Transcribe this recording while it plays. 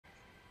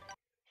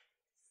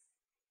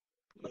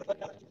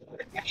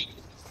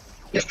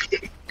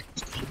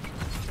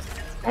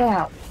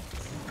Yeah.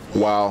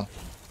 Wow.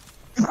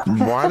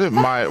 Why did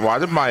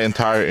my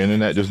entire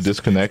internet just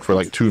disconnect for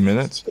like 2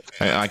 minutes?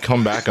 And I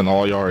come back and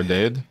all y'all are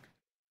dead?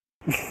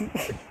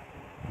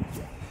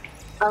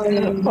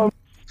 Um,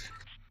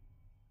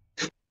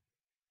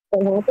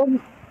 what happened?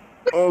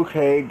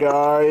 Okay,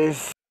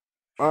 guys.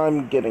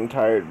 I'm getting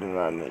tired and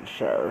I need a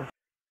shower.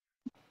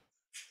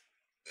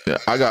 Yeah,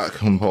 I got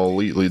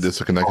completely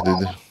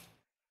disconnected.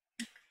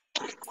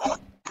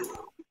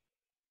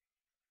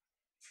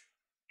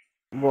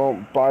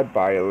 Well,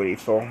 bye-bye,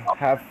 Lethal.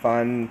 Have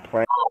fun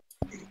playing.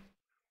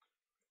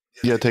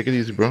 Yeah, take it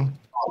easy, bro.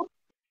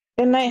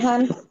 Good night,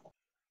 hon.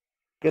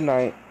 Good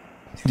night.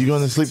 You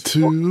going to sleep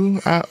too,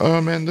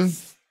 Amanda?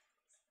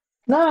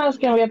 No, I was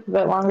gonna be up a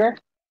bit longer.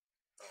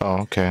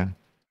 Oh, okay.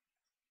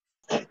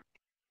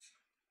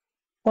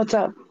 What's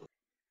up?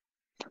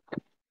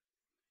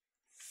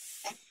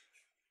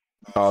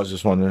 I was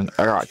just wondering.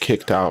 I got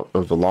kicked out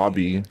of the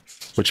lobby,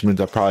 which means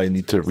I probably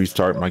need to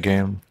restart my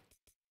game.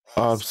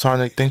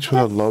 Sonic, thanks for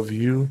the love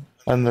you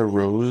and the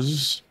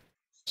rose.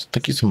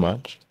 Thank you so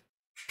much.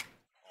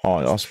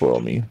 Oh, y'all spoil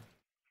me.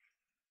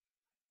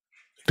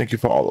 Thank you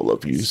for all the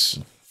love yous.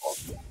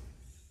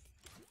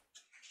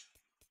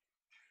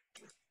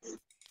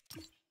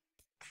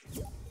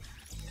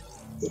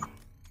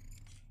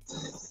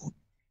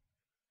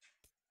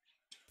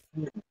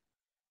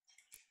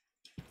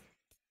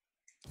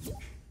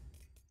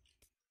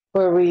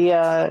 Were we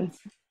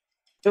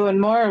doing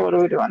more, or what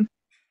are we doing?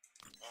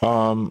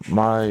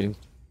 My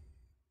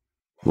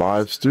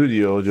live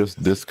studio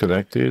just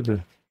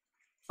disconnected.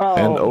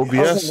 And Oh,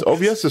 OBS, okay.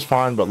 OBS is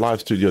fine, but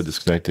live studio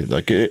disconnected.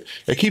 Like it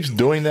keeps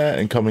doing that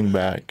and coming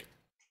back.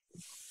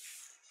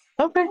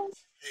 Okay.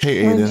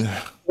 Hey, Aiden.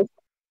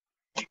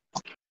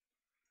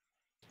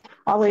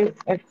 I'll wait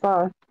if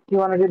you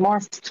want to do more.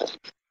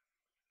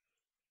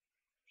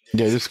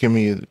 Yeah, just give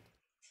me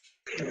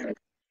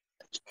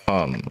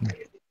um,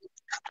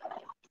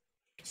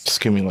 just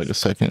give me like a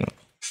second.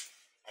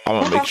 I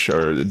want to make Okay.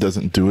 sure it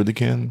doesn't do it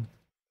again.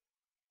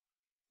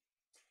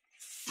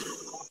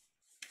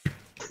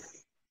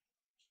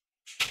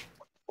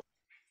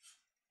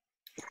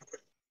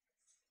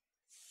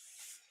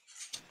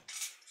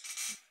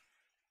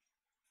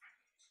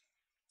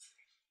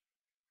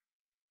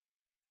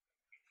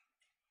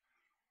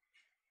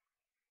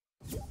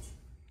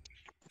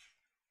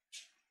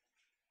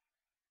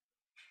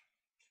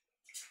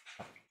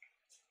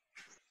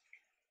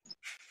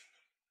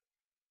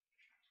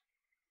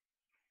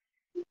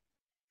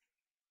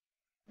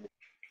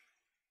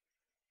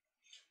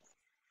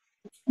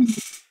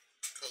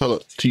 Hello,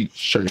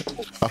 t-shirt.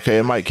 Okay,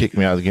 it might kick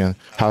me out again.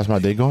 How's my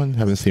day going?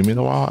 Haven't seen me in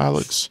a while,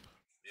 Alex.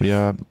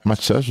 Yeah, my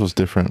schedule's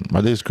different.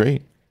 My day's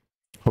great.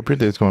 Hope your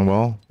day's going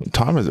well. What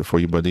time is it for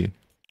you, buddy?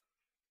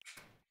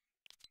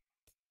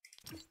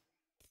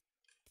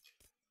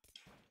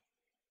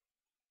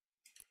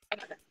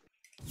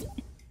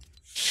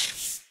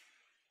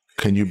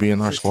 Can you be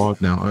in our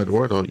squad now,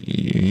 Eduardo?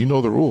 You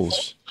know the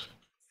rules.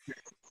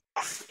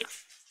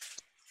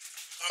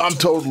 I'm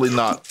totally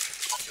not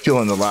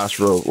killing the last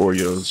row of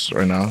Oreos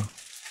right now.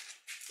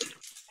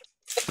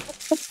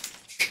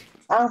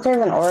 I don't crave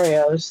an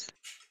Oreos.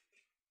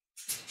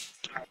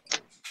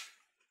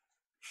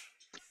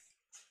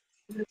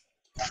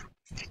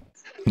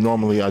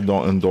 Normally, I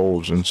don't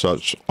indulge in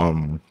such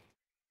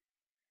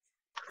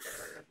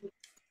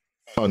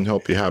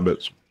unhealthy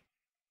habits.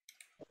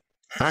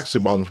 I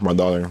actually bought them for my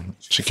daughter.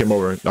 She came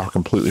over and I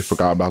completely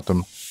forgot about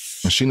them,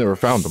 and she never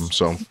found them,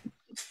 so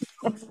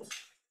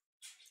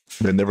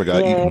they never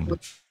got Yeah. eaten.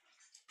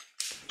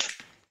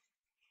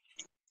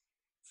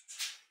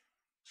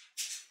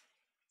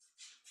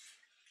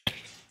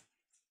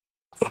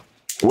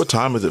 What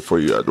time is it for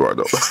you,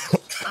 Eduardo?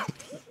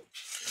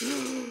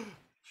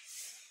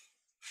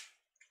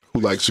 Who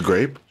likes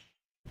grape?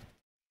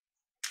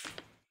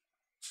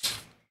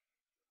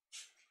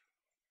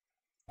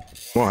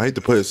 Well, I hate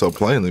to put it so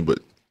plainly, but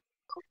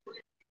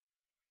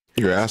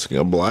you're asking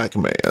a black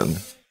man.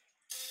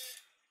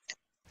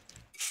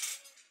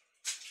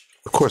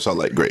 Of course, I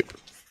like grape.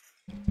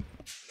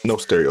 No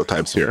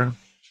stereotypes here.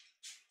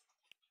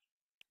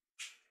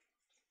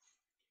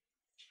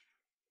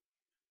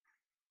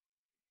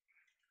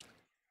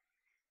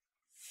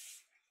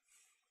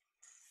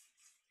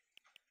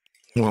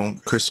 Well,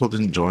 Crystal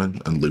didn't join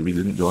and Libby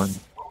didn't join.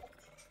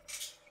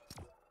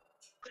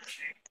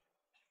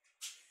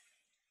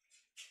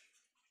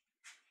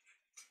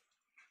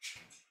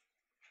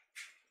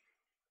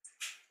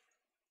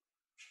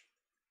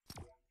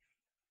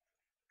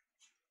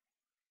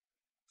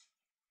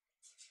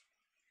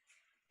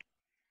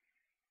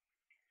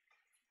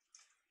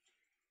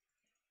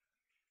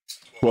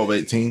 Twelve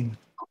 18.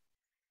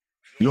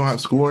 You don't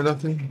have school or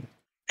nothing?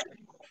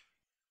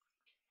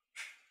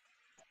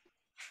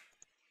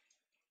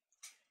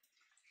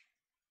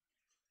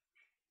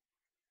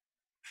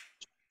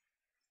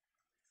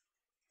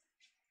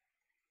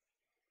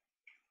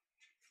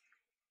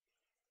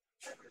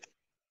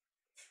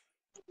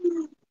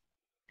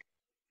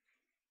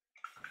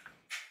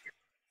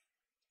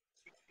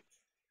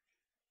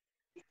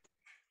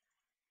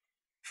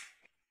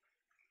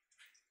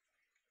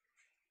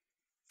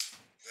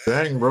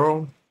 Dang,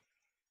 bro.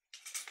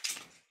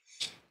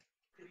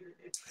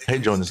 Hey,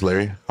 Jonas,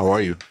 Larry. How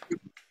are you?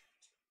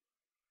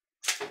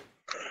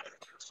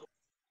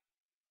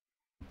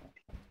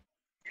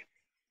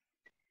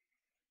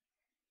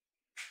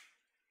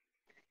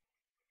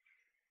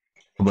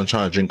 I've been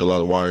trying to drink a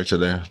lot of water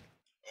today.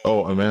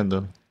 Oh,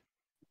 Amanda,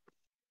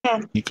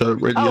 you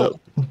could ready Oh,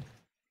 up.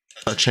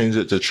 I changed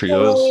it to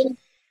trios.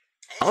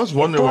 I was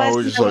wondering why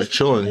we're just like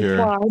chilling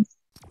here.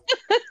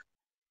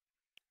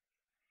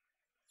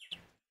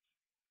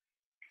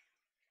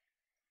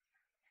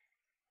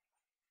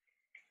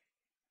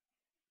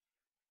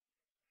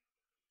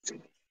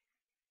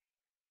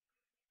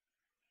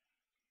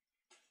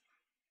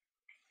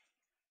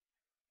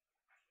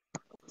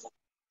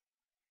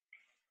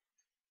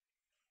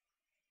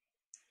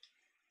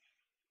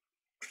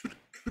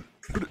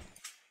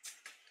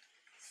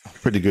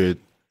 Pretty good.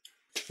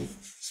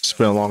 It's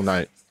been a long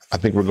night. I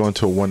think we're going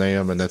till 1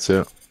 a.m. and that's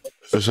it.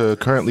 It's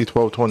currently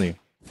 12:20.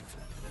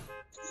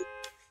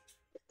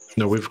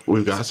 No,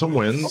 we've got some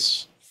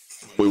wins.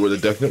 We would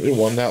have definitely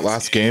won that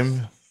last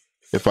game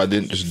if I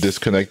didn't just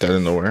disconnect out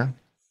of nowhere.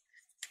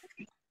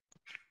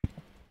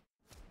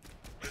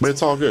 But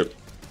it's all good.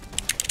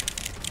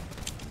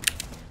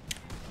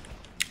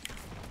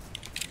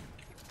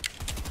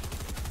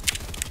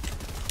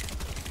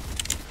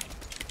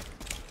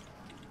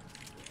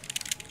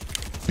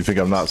 You think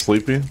I'm not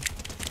sleepy?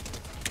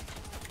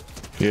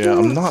 Yeah,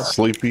 I'm not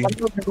sleepy,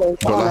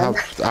 but I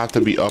have to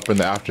be up in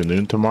the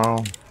afternoon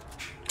tomorrow.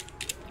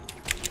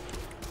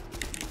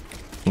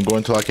 I'm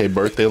going to like a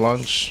birthday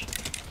lunch.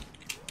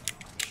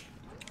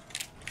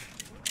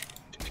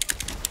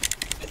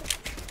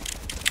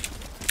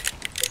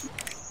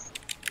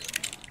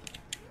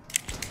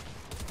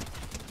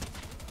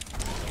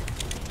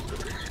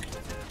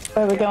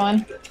 where are we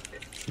going?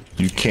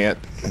 You can't.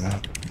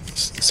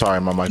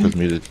 Sorry, my mic was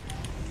muted.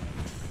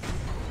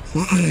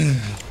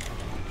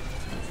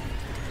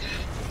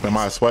 Am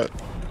I a sweat?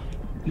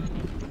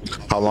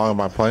 How long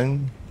am I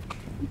playing?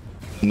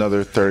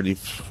 Another 30,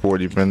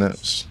 40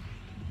 minutes.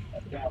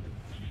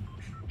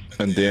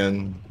 And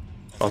then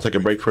I'll take a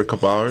break for a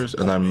couple hours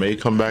and I may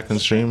come back and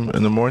stream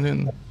in the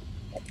morning.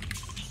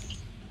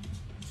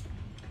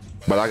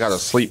 But I gotta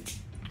sleep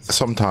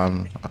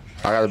sometime.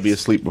 I gotta be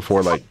asleep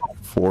before like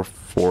 4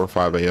 or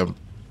 5 a.m.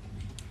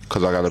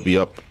 because I gotta be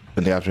up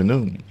in the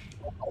afternoon.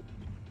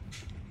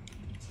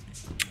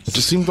 It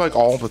just seems like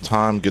all the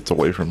time gets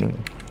away from me.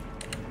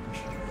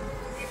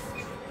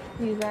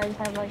 Do you guys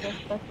have like a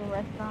special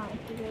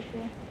restaurant to go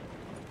to?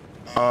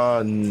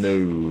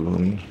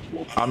 No.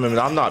 I mean,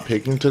 I'm not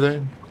picking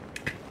today.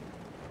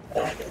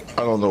 I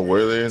don't know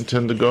where they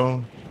intend to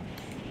go.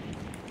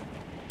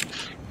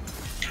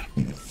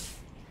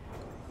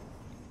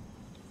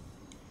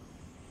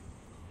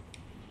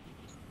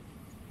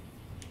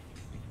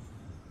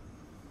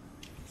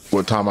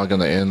 What time am I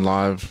gonna end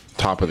live?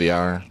 Top of the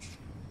hour.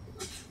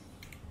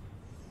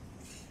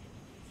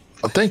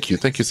 Oh, thank you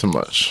so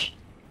much.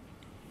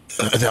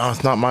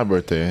 It's not my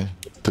birthday.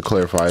 To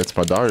clarify, it's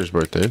my daughter's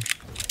birthday.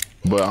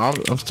 But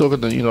I'm still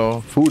gonna, you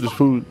know, food is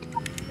food.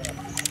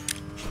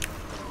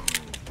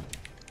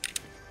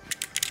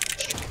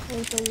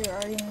 Wait, so you're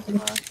already in the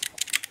car?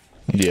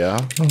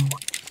 Yeah.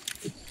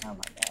 Oh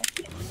my gosh.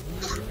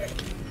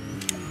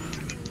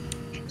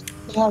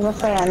 I have a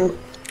friend.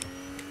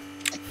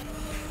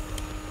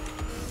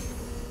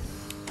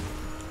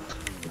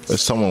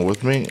 Is someone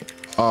with me?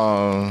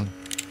 I'm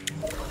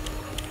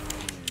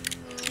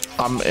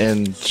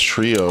in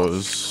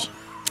trios.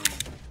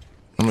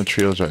 I'm in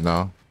trios right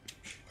now.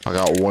 I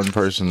got one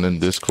person in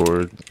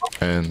Discord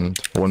and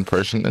one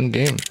person in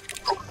game.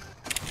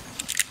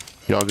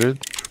 Y'all good?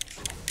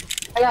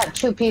 I got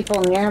 2 people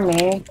near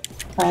me.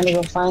 Trying to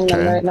go find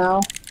them right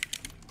now.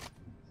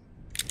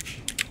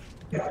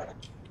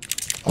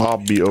 I'll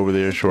be over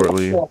there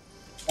shortly.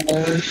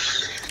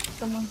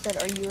 Someone said,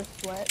 "Are you a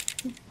sweat?"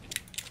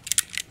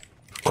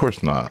 Of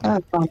course not. Oh,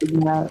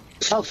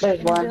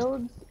 there's one.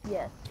 Builds?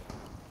 Yes.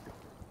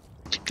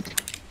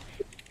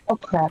 Oh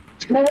crap.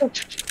 No.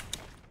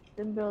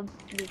 The builds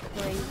be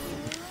crazy.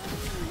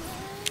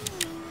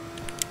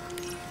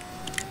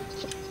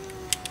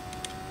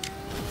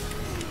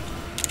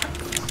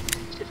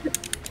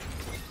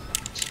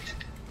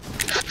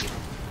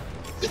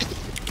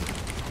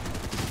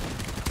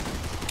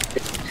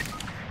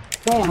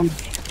 Damn.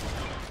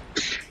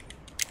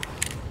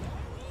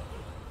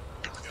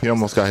 He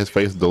almost got his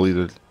face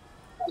deleted.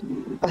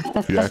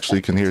 You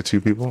actually can hear 2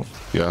 people?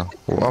 Yeah.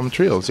 Well, I'm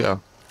trios, yeah.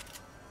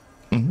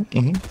 Okay,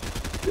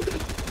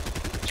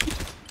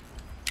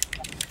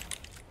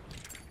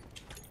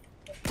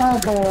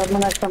 I'm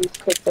gonna come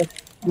quick this.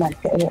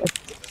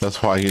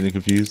 That's why you're getting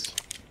confused.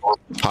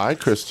 Hi,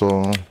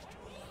 Crystal.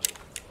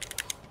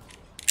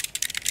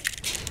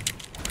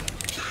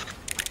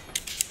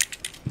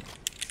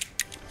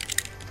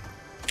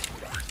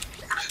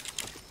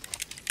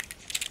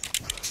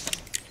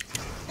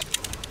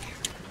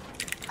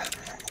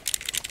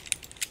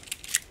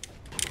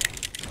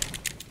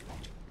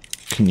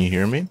 Can you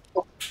hear me?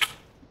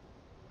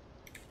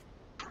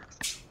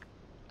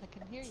 I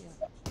can hear you.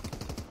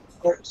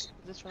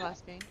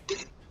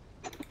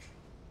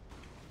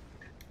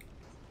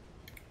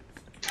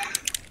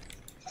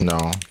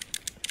 No,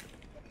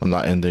 I'm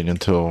not ending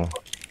until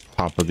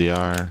top of the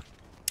hour.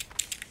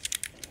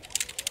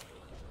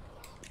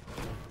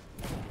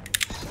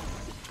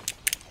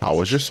 How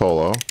was your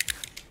solo?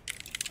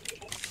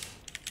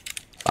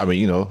 I mean,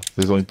 you know,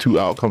 there's only two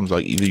outcomes.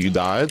 Like either you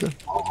died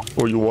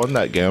or you won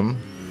that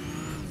game.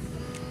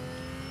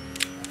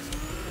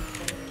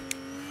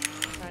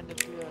 Trying to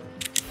do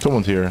a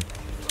Someone's here.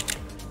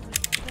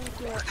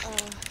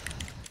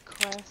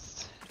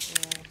 quest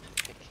and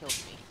it killed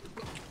me.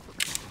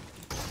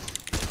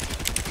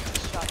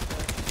 Shot the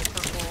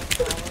purple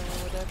flower or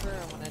whatever,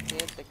 and when I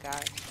did, the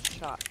guy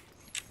shot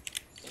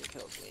and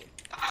killed me.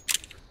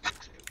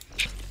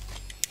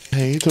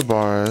 Hey,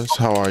 Tabaras,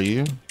 how are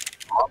you?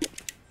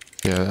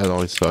 Yeah, that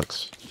always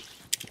sucks.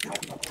 Oh,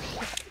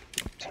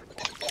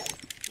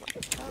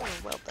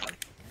 well done.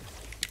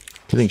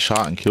 Getting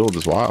shot and killed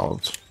is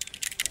wild.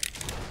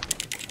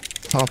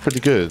 Oh, pretty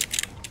good.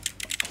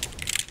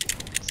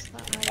 It's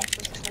not how you're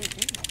supposed to play a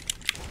game.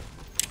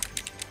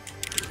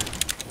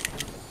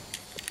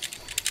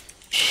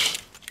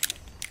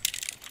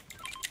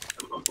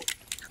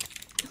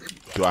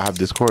 Do I have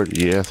Discord?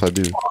 Yes, I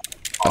do.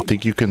 I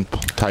think you can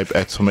type !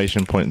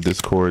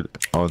 Discord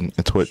on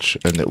Twitch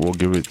and it will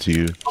give it to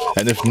you.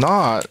 And if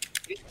not,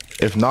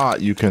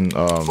 you can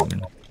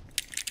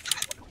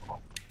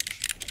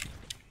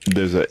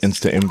there's an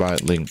instant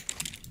invite link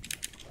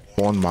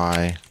on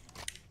my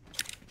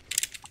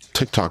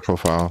TikTok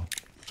profile.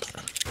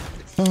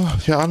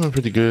 Yeah, I've been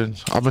pretty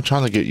good. I've been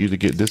trying to get you to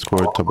get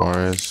Discord,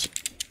 Tabaras.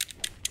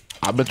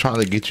 I've been trying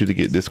to get you to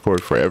get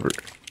Discord forever.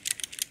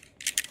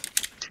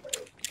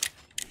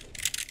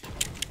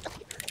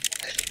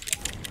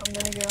 I'm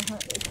gonna go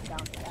hunt this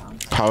down.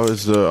 How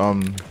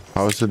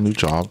is the new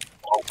job?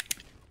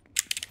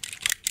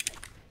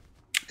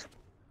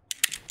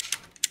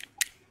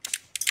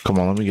 Come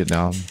on, let me get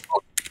down.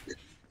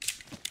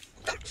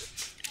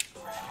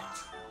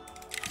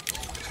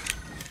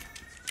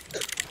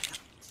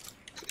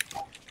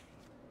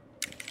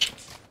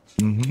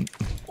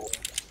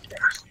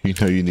 You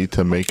know you need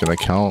to make an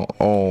account.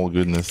 Oh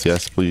goodness,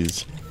 yes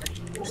please.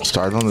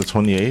 Start on the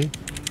 28th.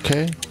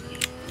 Okay.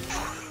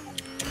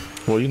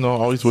 Well, you know,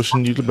 always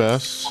wishing you the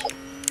best.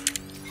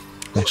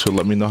 Make sure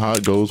let me know how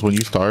it goes when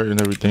you start and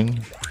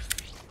everything.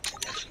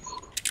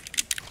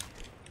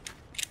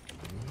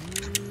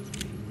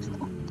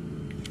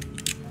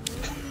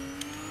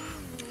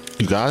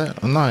 You got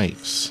it?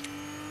 Nice.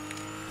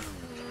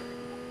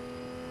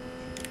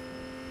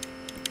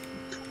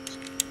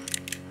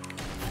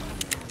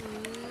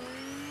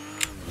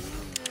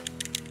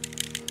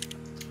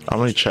 I'm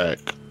gonna check.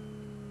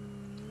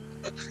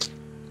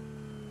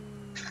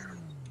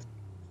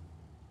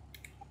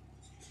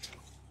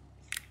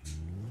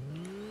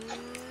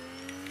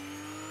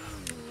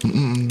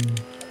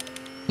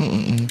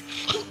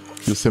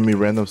 You send me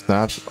random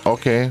snaps?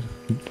 Okay,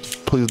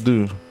 please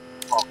do.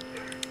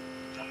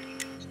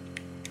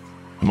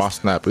 My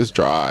snap is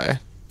dry.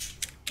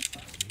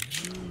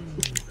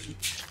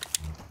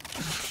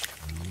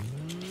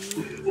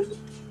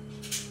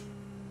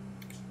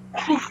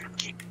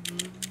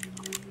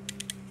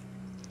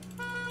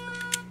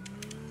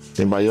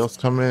 Anybody else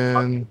come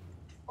in?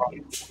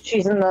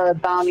 She's in the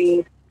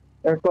bounty.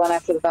 They're going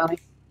after the bounty.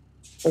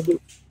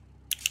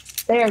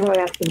 They are going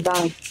after the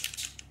bounty.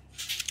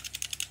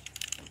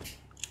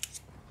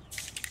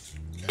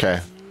 Okay.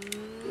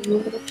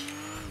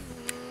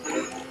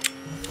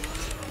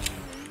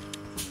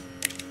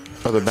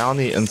 Oh, the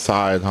bounty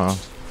inside, huh?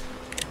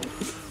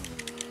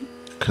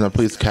 Can I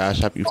please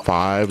cash app you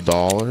 $5? $5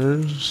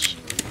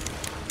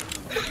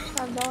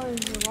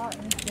 is a lot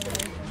in this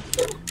generation.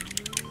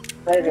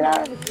 What is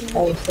that?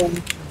 Awesome.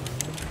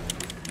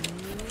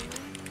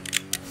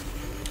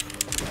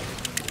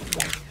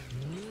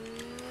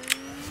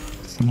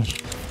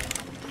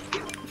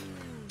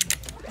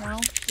 No?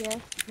 Yes?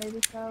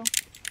 Maybe so?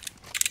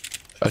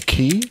 A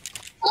key?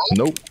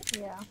 Nope.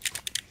 Yeah.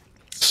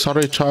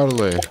 Sorry,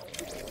 Charlie.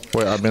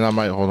 Wait, I mean, I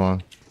might, hold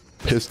on.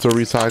 Pistol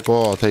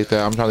recycle, I'll take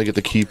that. I'm trying to get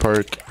the key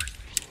perk.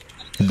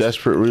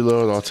 Desperate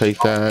reload, I'll take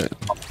that.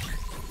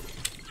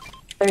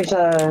 There's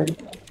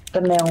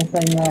the mail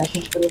thing there. I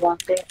think we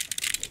want it.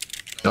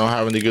 Don't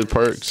have any good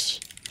perks.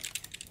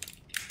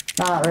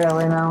 Not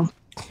really, no.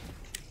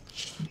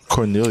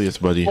 Cornelius,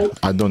 buddy.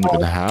 I don't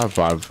even have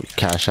 5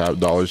 cash app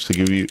dollars to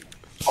give you.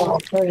 Oh,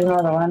 there's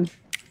another one.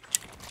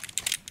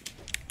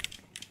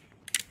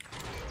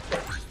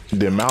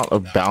 The amount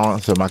of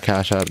balance that my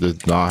cash app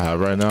does not have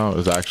right now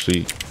is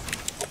actually,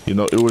 you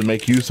know, it would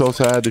make you so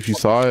sad if you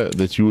saw it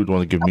that you would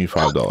want to give me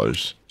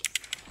 $5.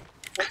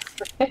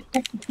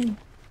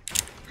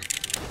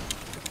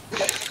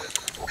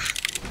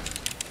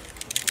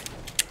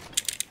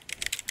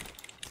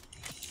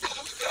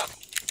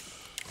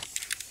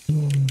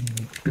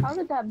 How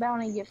did that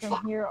bounty get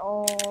from here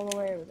all the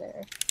way over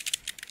there?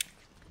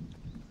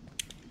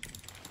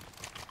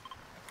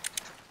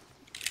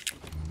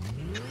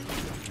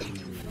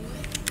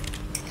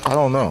 I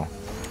don't know.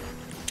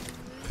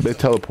 They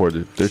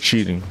teleported. They're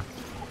cheating.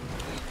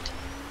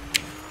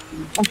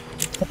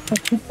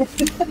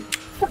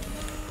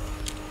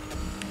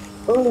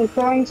 Ooh,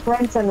 throwing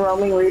sprints and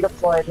roaming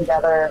redeploy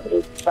together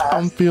is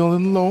I'm best.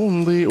 feeling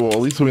lonely. Well, at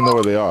least we know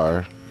where they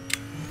are.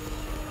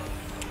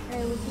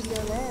 Hey, we could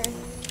go there.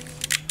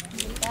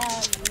 Get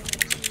that.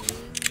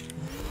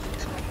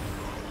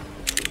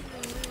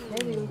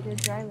 Maybe with your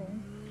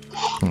driving.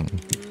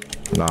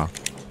 Nah,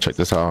 check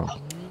this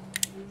out.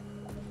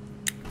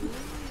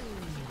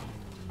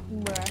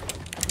 Bruh.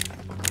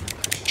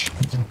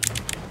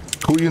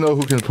 Who you know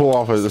who can pull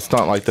off a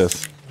stunt like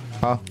this?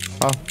 Huh?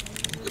 Huh?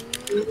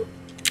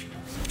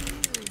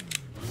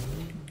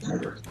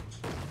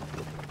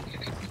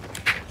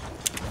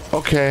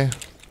 Okay.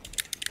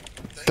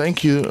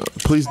 Thank you.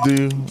 Please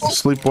do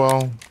sleep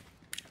well.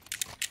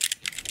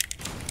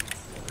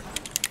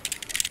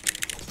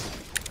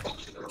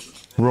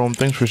 Rome,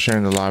 thanks for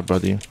sharing the live,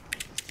 buddy.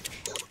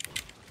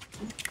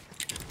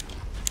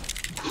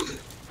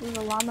 There's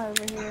a llama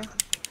over here.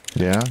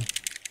 Yeah?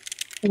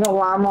 There's a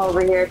llama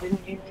over here.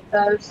 Didn't you need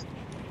those?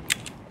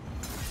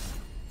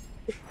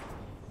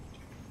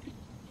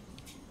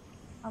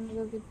 I'm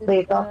gonna go get this,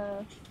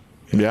 Lethal.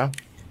 Yeah?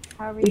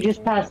 however You just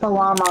say it. passed the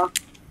llama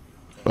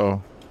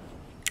Oh.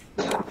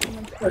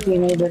 if you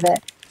needed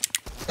it.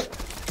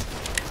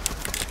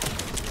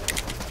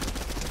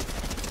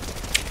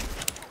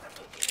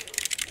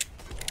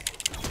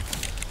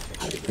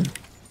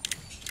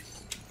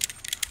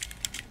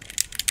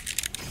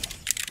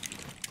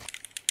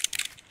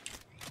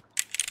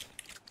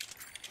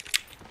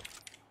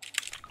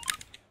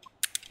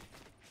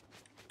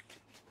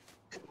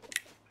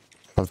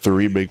 Have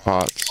 3 big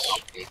pots.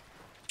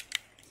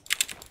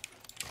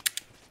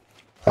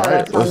 Oh,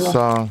 Alright, that's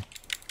on let's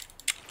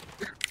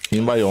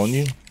anybody on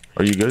you?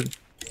 Are you good?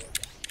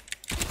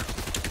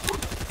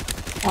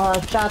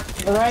 Shot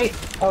to the right.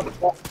 Oh,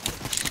 yeah.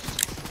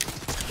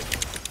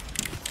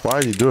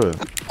 Why did you do it?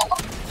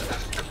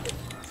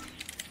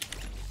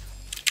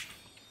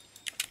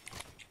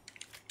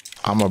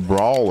 I'm a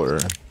brawler.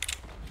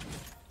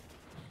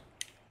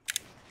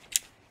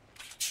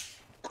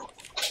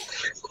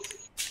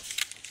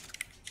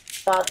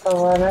 Shot the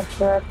limit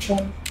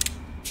direction.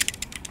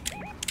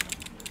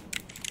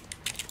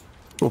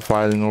 We're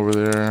fighting over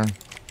there.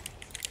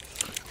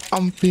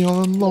 I'm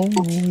feeling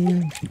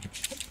lonely.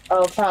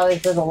 Oh, probably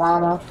for the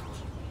llama.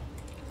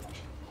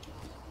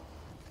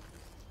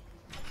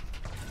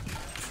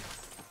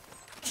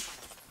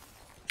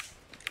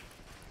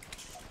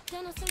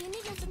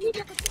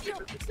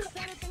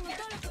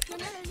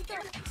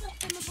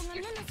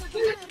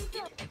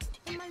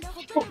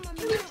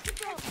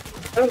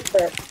 Oh,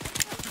 shit.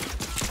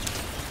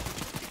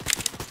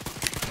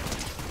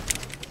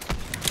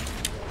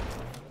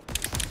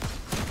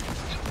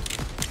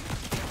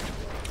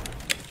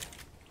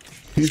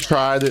 You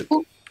tried it.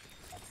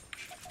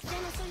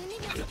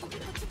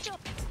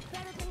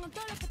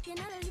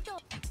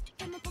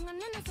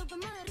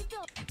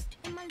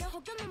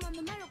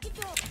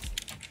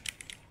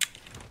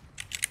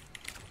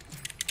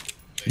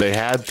 They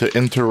had to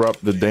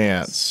interrupt the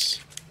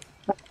dance.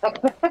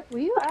 Will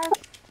you ask?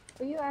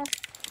 Will you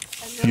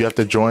ask? You have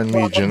to join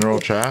me general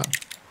chat.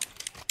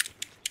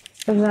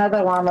 There's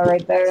another llama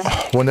right there.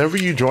 Whenever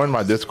you join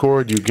my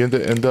Discord, you get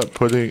to end up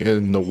putting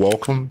in the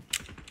welcome.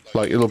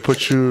 Like it'll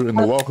put you in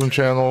the welcome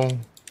channel.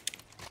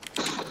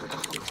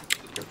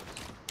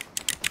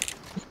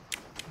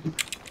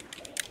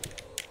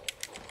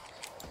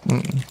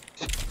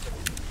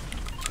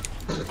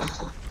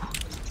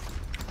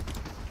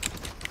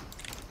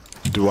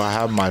 Do I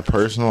have my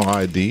personal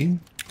ID?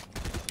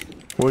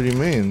 What do you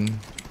mean?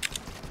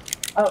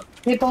 Oh,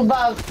 people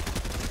above.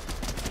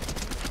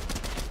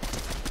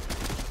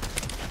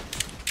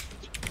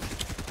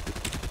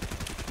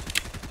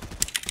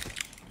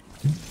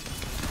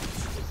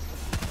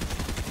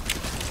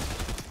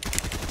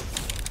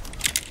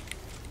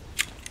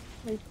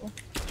 Lethal.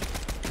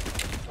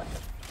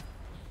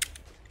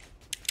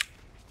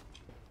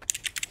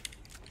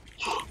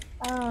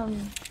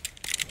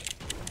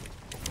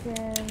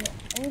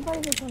 Can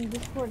anybody that's on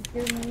Discord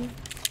hear me?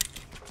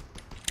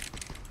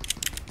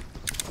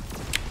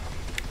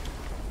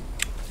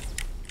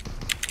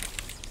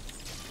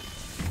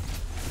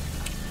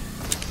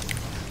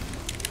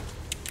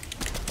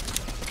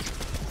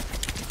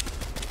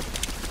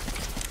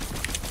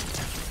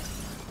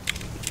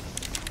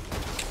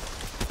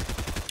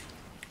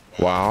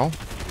 Wow.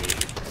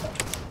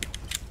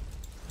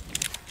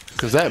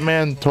 Because that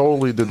man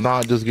totally did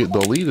not just get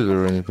deleted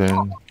or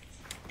anything.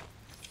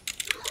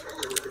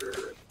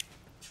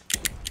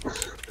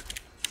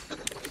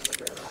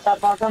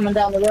 Stop all coming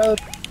down the road.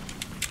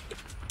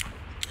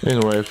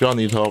 Anyway, if y'all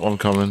need help, I'm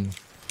coming.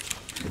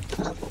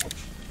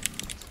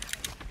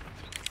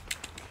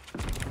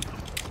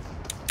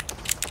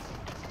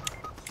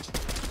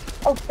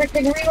 Oh,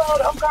 freaking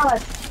reload. Oh,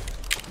 God.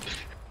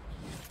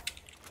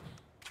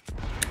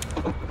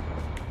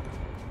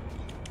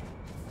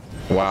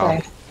 Wow.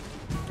 Okay.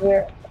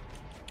 We're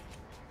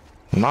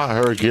Not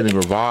her getting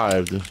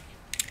revived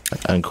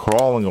and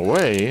crawling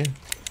away.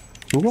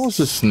 Who wants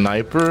a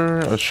sniper?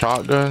 A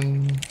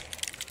shotgun?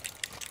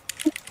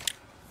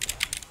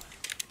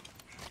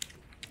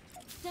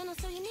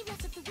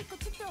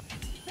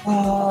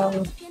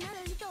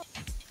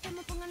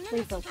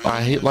 Please don't.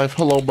 I hate life.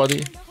 Hello,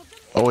 buddy.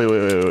 Oh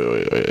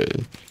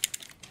wait.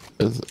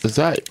 Is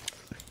that?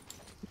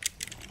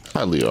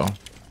 Hi, Leo.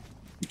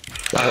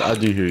 I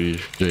do hear you,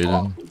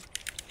 Jaden.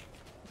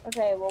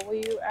 Okay, well, will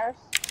you ask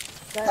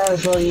That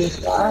was what you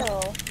thought.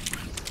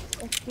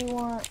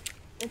 girl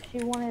if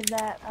she wanted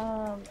that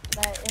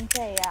MK?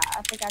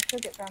 I think I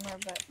took it from her,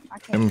 but I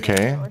can't MK?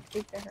 hear her or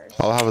speak to her.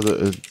 I'll have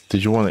it.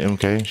 Did you want an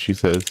MK? She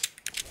says.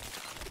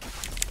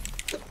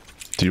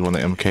 Do you want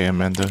an MK,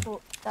 Amanda?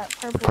 That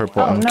purple. The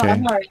purple Oh, no, MK.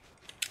 I'm alright.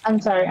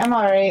 I'm sorry, I'm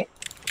alright.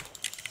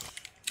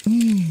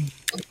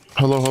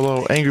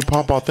 Hello. Angry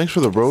Papa, thanks for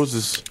the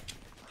roses.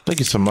 Thank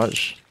you so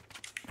much.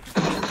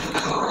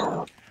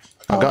 I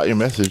got your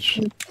message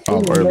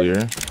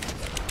earlier.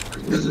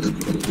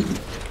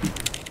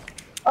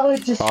 Oh,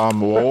 it just.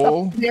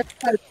 Whoa.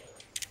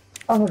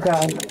 Oh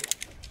god.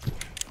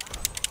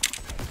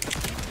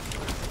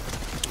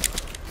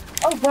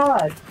 Oh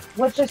god.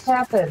 What just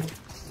happened?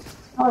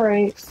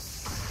 Alright.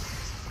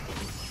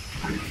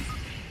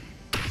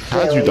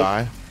 How'd you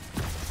die?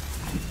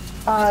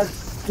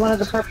 One of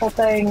the purple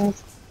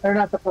things. Or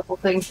not the purple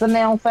things, the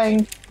nail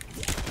thing.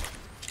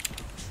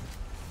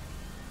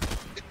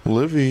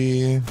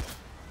 Livy.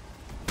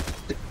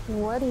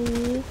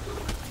 Whatty?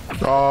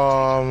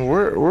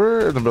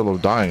 We're in the middle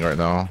of dying right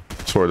now,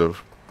 sort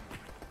of.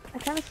 I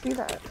kind of see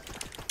that.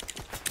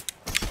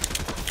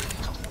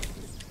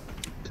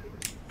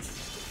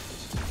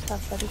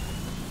 Tough, buddy.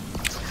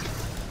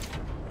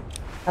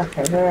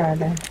 Okay, where are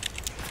they?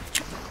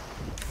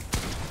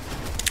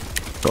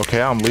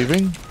 Okay, I'm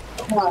leaving.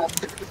 What?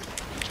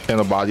 In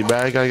a body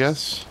bag, I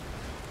guess.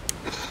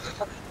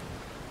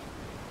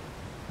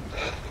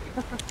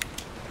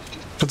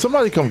 Can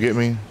somebody come get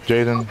me,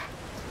 Jaden?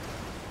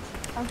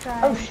 I'm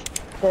trying. Oh,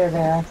 there they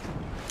are.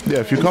 Yeah,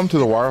 if you come to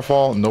the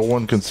waterfall, no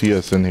one can see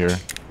us in here.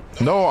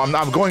 No, I'm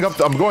not. I'm going up.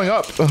 I'm going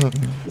up.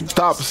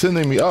 Stop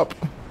sending me up.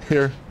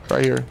 Here,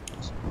 right here.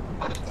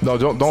 No,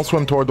 don't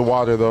swim toward the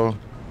water though.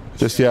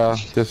 Just yeah.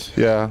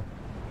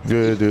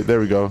 Good, dude. There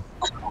we go.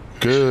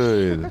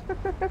 Good.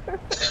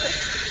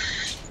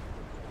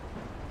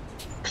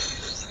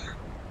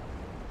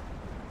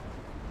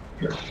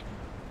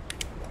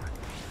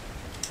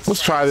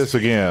 Let's try this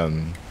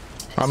again.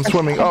 I'm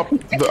swimming up.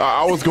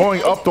 I was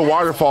going up the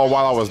waterfall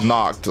while I was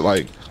knocked,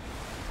 like.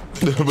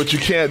 But you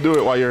can't do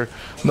it while you're.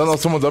 No,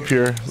 someone's up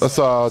here. Let's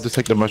just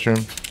take the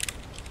mushroom.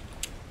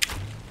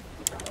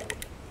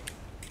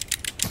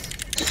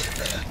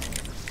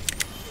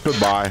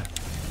 Goodbye.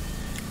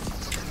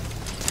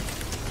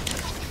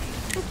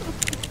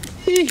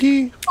 Hee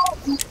hee.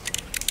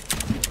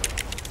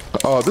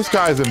 Oh, this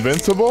guy's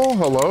invincible.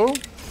 Hello.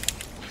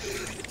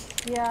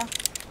 Yeah.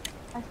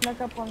 I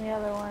snuck up on the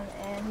other one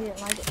and he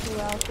didn't like it too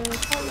well, so he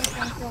was probably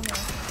trying to kill me.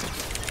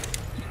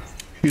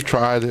 You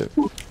tried it.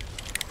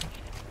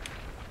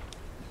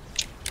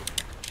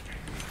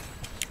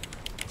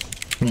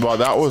 Well,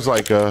 that was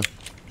like a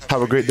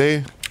have a great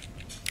day.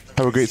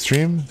 Have a great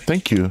stream.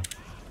 Thank you.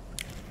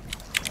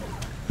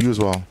 You as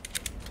well.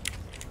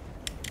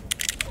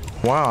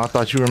 Wow, I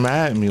thought you were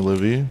mad at me,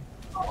 Livy.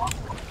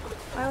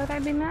 Why would I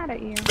be mad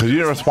at you? Because you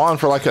didn't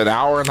respond for like an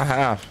hour and a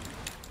half.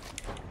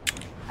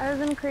 I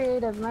was in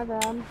creative, my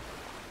bad.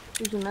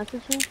 Did you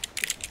message me?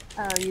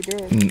 Oh, you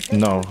did.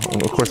 No,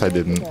 of course I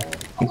didn't.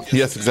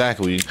 Yes,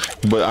 exactly.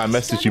 But I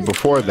messaged you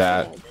before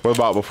that. What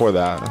about before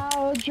that?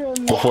 How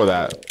dramatic. Before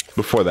that.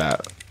 Before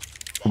that.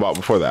 About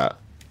before that.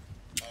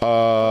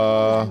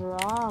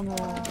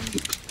 Drama.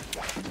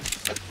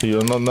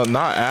 You know,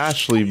 not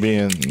Ashley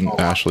being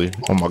Ashley.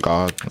 Oh my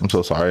god, I'm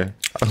so sorry.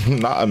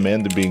 Not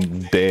Amanda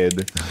being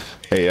dead.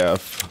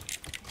 AF.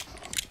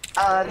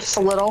 Just a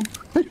little.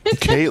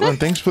 Caitlin,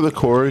 thanks for the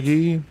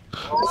corgi.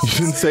 You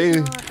didn't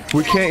say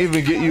we can't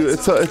even get you.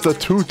 It's a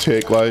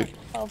 2-tick. Like,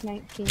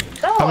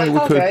 12:19. No, I mean, we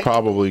it's could okay.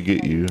 probably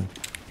get you.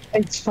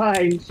 It's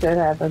fine. Shit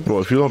happens. Well,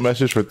 if you don't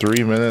message for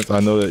 3 minutes, I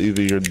know that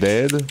either you're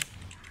dead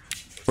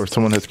or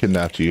someone has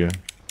kidnapped you.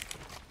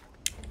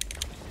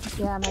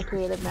 Yeah, my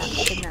creative map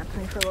kidnapped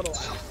me for a little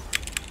while.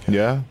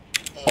 Yeah.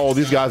 Oh,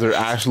 these guys are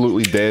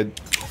absolutely dead.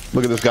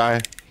 Look at this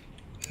guy.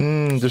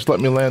 Just let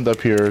me land up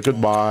here.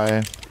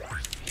 Goodbye.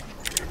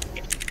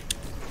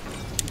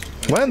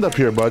 Land up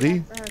here,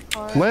 buddy.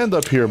 Land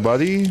up here,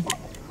 buddy.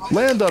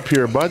 Land up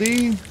here,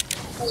 buddy.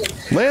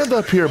 Land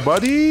up here,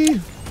 buddy.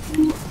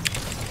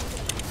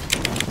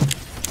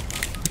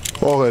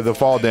 Okay, the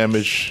fall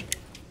damage.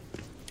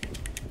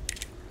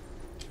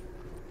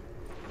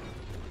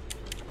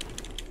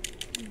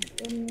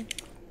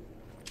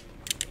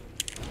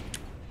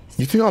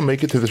 You think I'll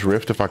make it to this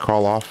rift if I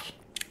crawl off?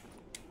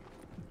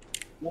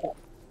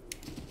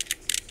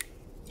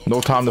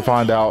 No time to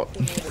find out.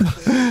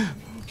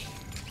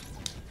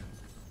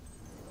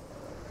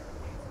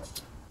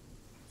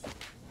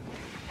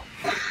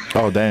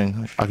 Oh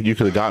dang, you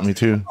could have got me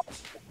too.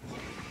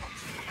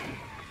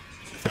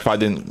 If I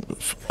didn't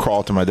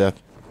crawl to my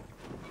death.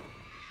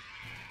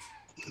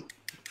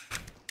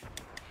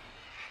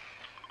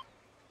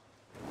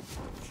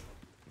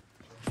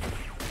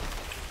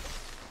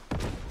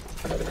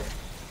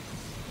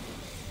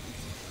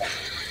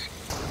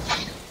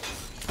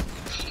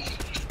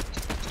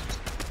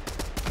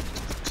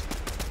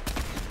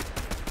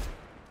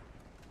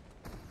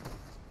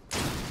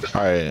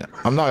 Alright,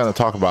 I'm not gonna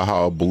talk about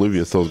how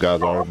oblivious those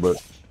guys are, but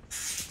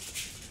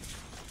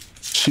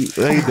shoot,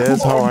 hey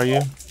Des, how are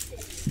you?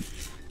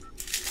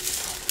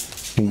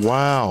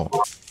 Wow.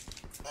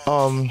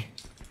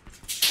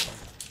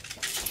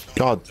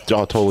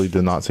 Y'all totally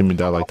did not see me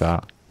die like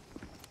that.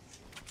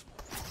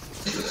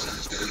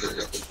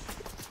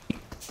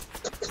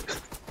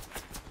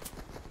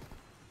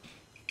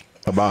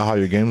 About how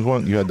your games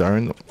went, you had to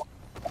earn them.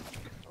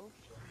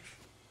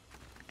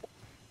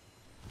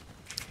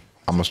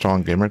 I'm a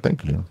strong gamer,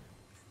 thank you.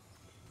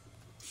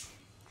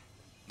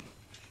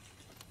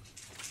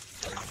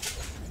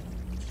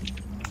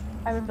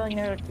 I have a feeling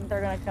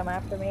they're gonna come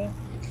after me.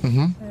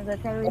 Mm-hmm. As I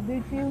try to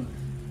reboot you.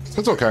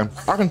 It's okay.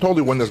 I can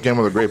totally win this game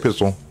with a great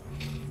pistol.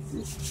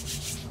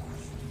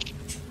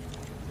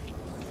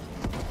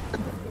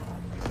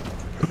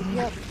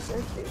 Yep,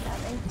 they're shooting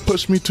at me.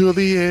 Push me to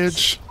the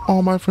edge.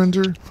 All my friends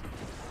are.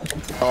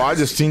 Oh, I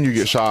just seen you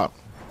get shot.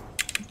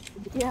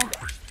 Yeah.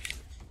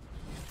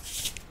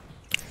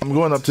 I'm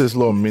going up to this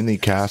little mini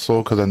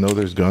castle because I know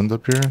there's guns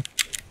up here.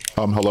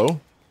 Hello?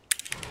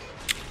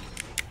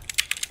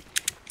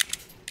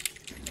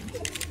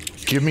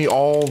 Give me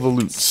all the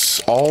loots,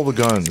 all the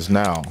guns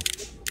now.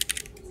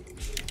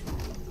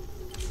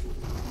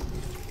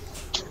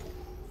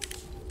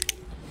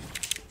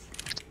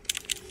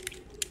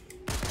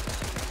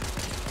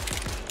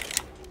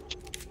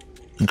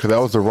 Okay, that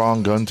was the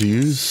wrong gun to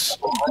use.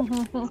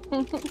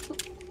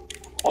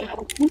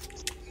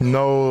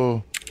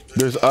 No,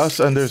 there's us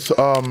and there's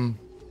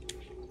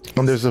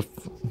a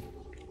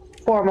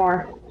 4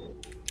 more.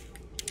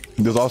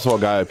 there's also a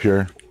guy up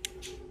here.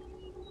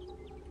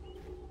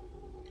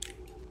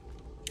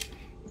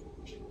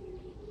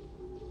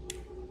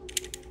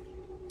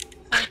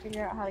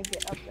 Figure out how to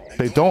get up there.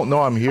 They don't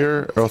know I'm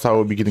here, or else I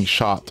would be getting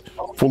shot,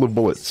 full of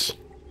bullets.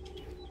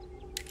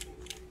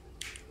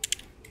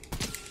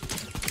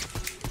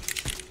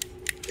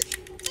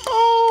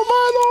 Oh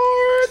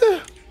my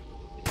lord!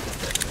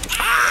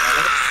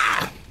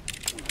 Ah!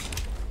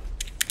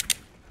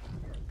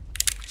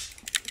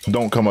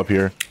 Don't come up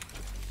here.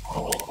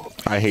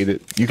 I hate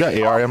it. You got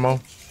AR ammo?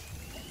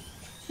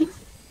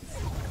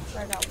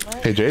 I got what?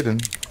 Hey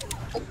Jaden.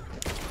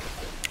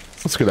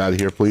 Let's get out of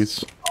here,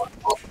 please.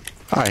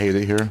 I hate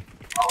it here.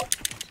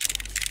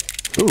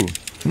 Ooh,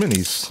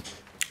 minis.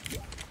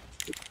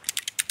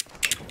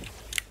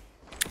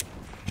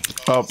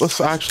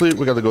 Let's actually,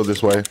 we gotta go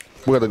this way.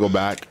 We gotta go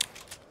back.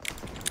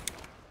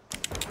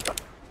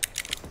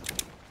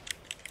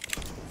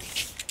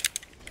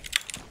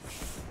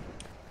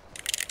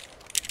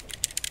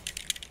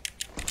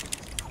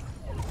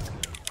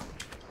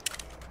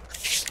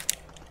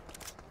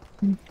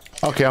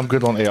 Okay, I'm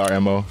good on AR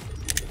ammo.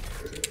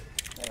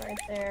 They're right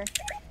there.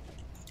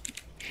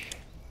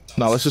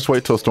 Now let's just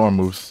wait till Storm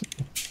moves.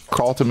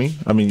 Crawl to me.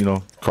 I mean, you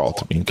know, crawl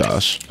to me.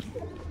 Gosh.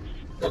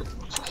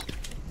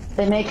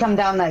 They may come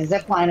down that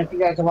zip line if you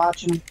guys are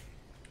watching.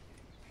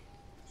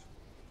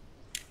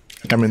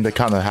 I mean, they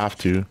kind of have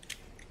to.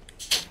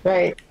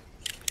 Right.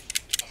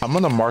 I'm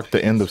gonna mark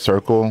the end of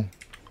circle.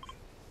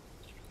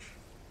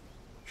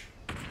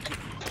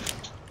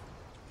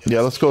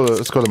 Yeah, let's go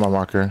to my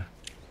marker.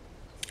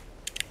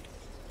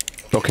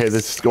 Okay,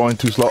 this is going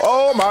too slow.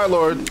 Oh my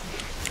lord!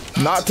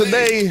 Not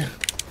today.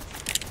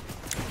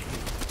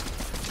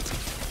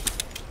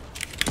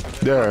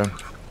 There.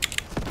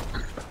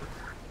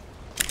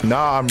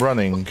 Now I'm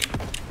running.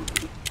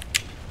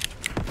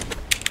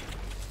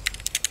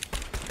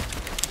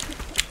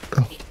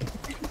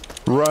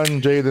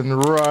 Run,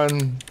 Jaden,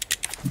 run.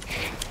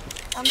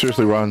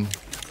 Seriously, run.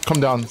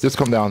 Come down, just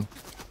come down.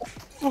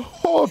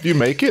 Oh, if you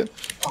make it.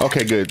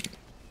 Okay, good.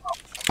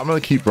 I'm gonna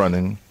keep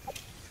running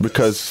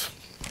because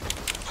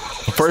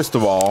first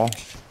of all,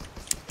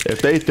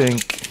 if they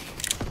think,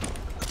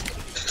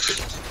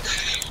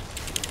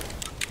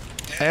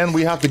 and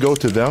we have to go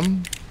to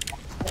them.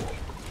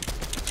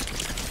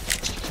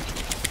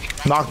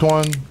 Knocked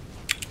one.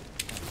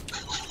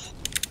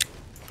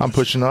 I'm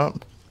pushing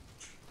up.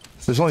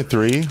 There's only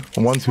 3.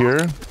 One's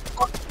here.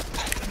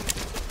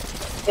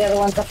 The other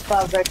one's up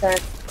above right there.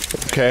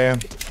 Okay.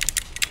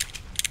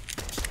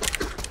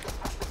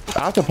 I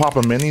have to pop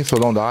a mini so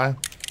don't die.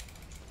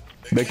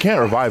 They can't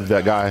revive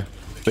that guy.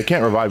 They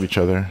can't revive each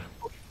other.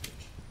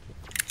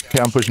 Okay,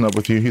 I'm pushing up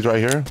with you. He's right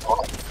here.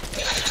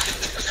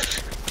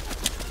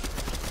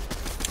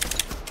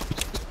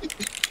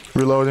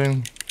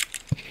 Reloading.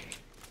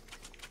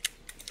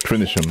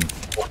 Finish him.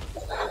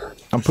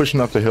 I'm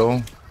pushing up the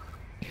hill.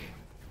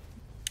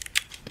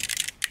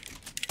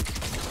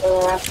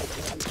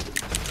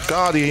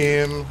 Got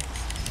him.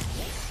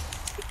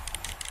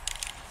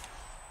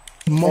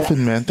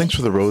 Muffin Man, thanks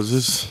for the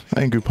roses.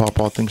 Angry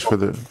Pawpaw, thanks for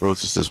the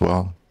roses as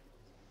well.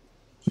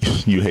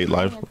 You hate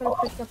life. I could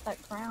have picked up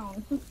that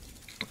crown.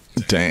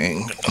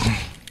 Dang.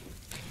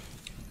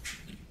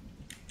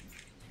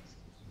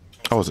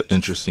 That was an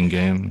interesting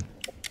game.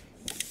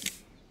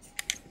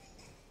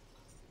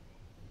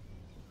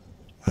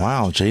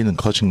 Wow, Jaden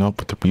clutching up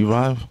with the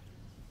revive.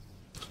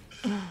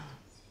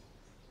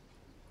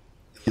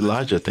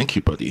 Elijah, thank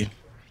you, buddy.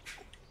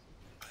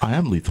 I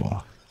am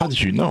lethal. How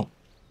did you know?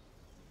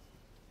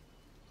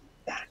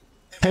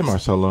 Hey,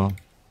 Marcelo.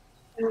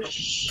 All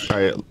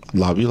right,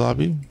 lobby.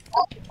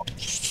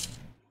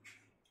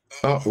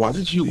 Why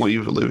did you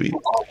leave, Olivia?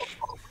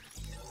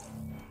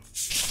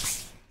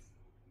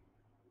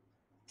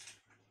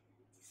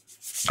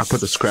 I put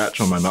the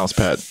scratch on my mouse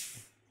pad.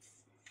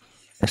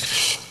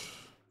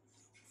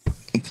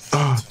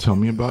 Tell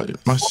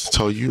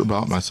you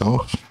about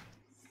myself.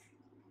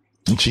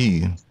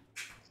 Gee,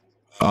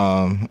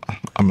 I'm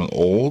an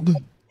old.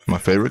 My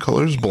favorite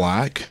color is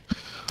black.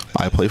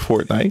 I play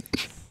Fortnite.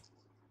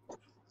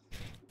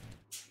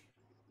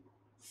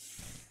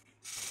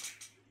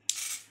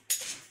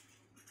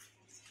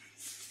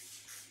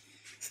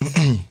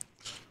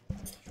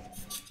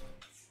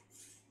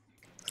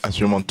 I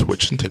stream on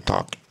Twitch and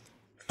TikTok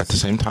at the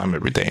same time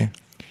every day.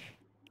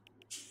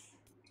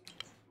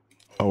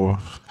 Oh,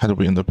 how did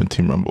we end up in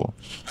Team Rumble?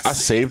 I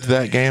saved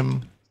that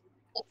game.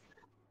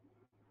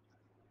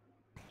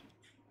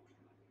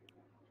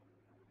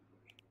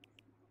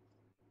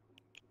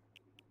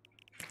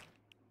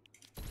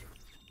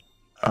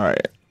 All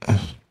right.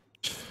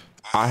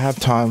 I have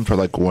time for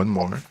like one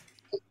more.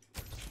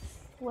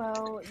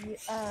 Well,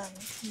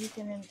 you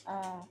can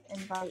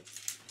invite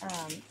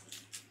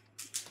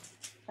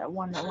that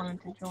one that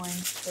wanted to join,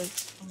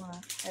 because I'm gonna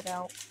head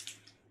out.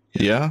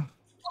 Yeah?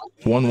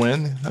 One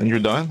win and you're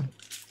done?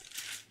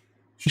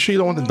 You sure you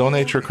don't want to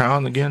donate your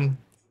crown again?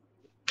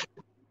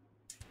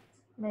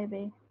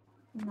 Maybe.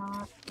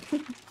 Not.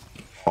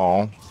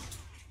 Oh.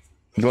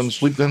 You going to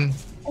sleep then?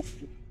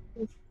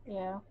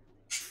 Yeah.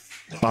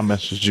 I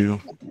messaged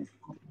you.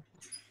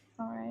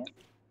 Alright.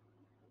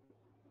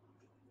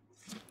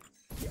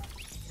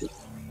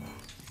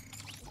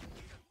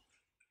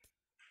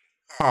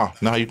 Ah,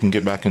 now you can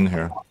get back in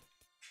here.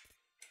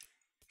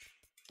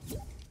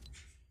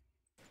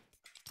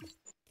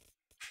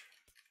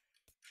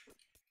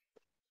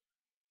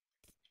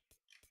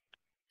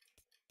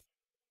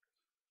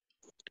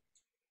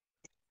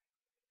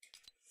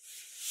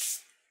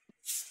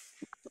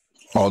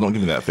 Oh, don't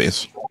give me that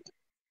face.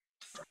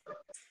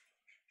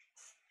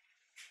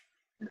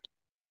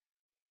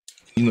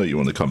 You know you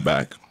want to come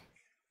back.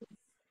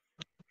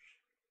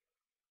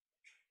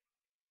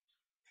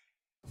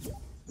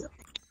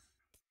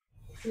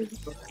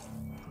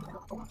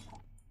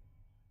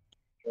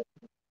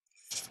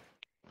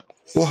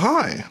 Well,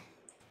 hi.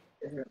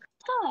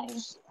 Hi.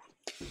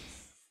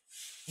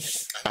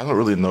 I don't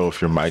really know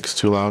if your mic's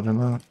too loud or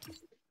not.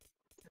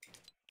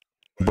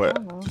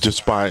 But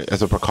just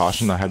as a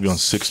precaution, I have you on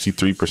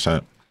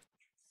 63%.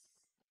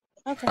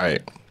 Okay. All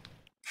right.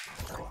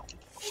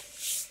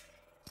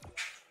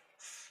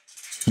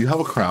 You have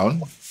a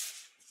crown?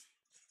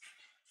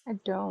 I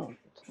don't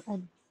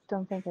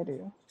think I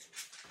do.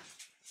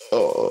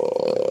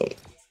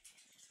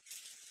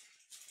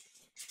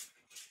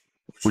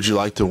 Would you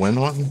like to win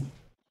one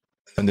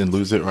and then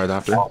lose it right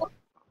after?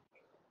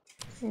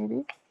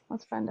 Maybe.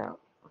 Let's find out.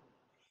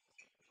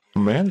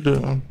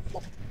 Amanda.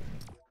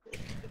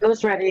 I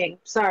was ready.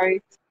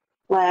 Sorry.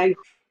 Lag.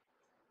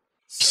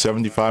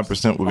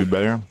 75% would be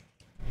better.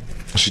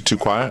 Is she too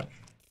quiet?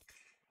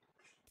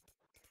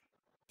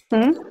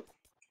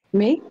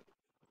 Me?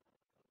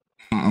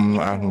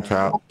 I can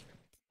tell.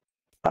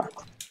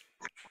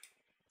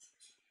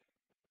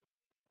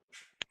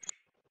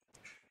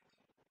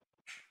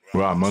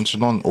 Well, I'm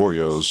munching on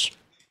Oreos.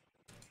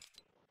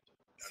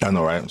 I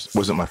know, right?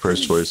 Wasn't my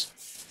first choice.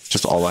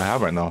 Just all I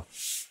have right now.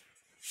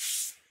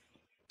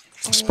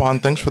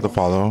 Spawn, thanks for the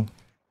follow.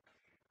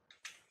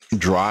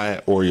 Dry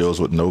Oreos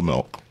with no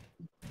milk.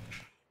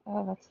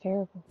 Oh, that's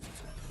terrible.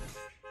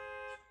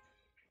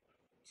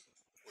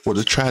 What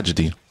a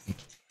tragedy.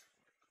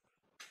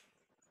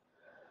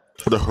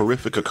 What a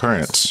horrific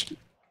occurrence.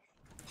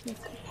 A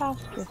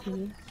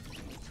catastrophe.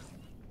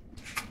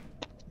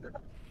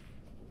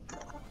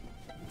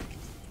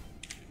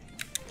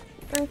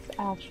 First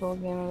actual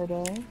game of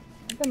the day.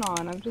 I've been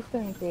on, I've just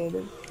been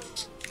creative.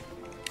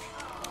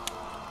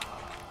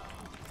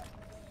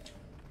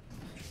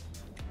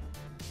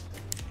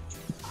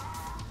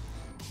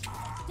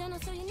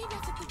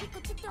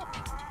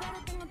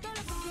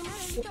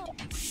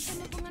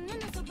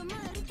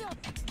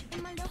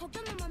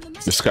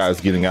 This guy's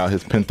getting out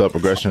his pent-up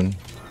aggression.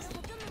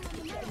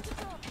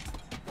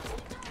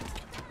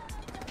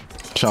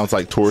 Sounds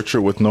like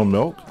torture with no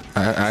milk.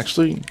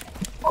 Actually,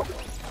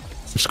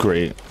 it's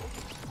great.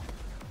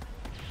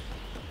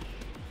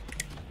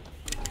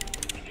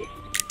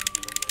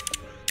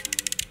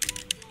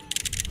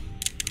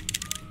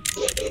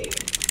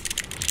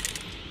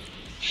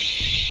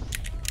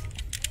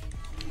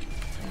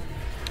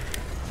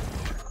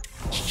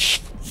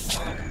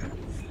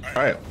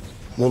 All right,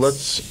 well,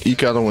 let's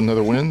eke out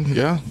another win.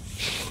 Yeah,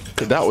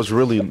 because that was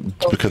really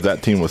because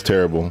that team was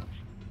terrible.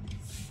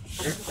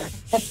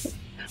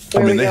 I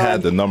mean, they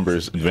had the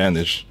numbers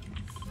advantage.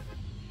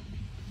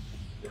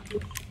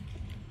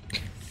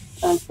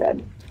 Sounds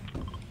good.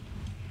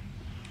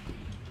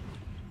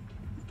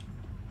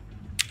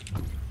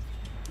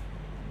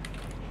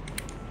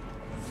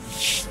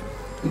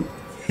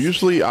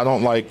 Usually, I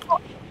don't like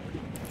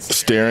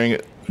staring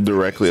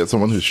directly at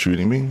someone who's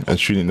shooting me and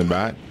shooting them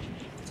back.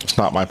 It's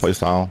not my play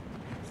style.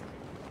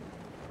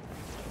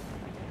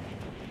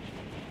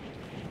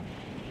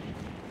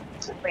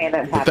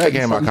 But that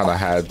game, I kind of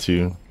had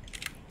to.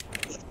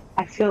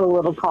 I feel a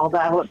little called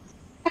out.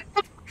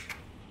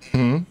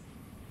 Hmm.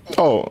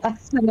 Oh. I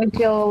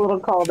feel a little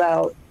called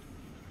out.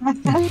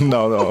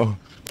 No.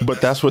 But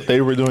that's what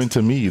they were doing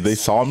to me. They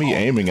saw me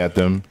aiming at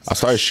them. I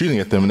started shooting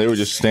at them, and they were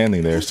just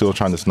standing there, still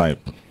trying to snipe.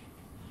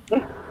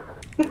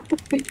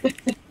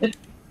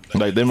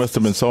 Like, they must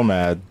have been so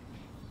mad.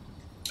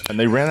 And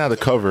they ran out of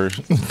cover.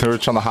 They were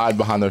trying to hide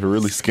behind a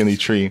really skinny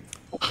tree.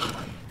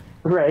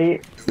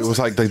 Right. It was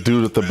like the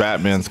dude with the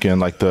Batman skin,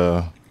 like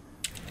the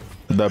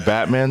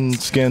Batman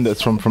skin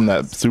that's from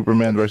that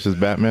Superman versus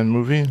Batman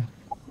movie.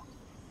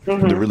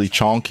 Mm-hmm. The really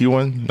chonky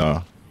one.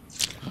 No.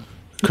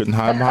 Couldn't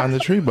hide behind the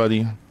tree,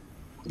 buddy.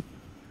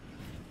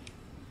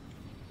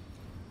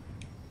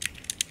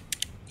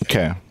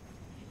 Okay.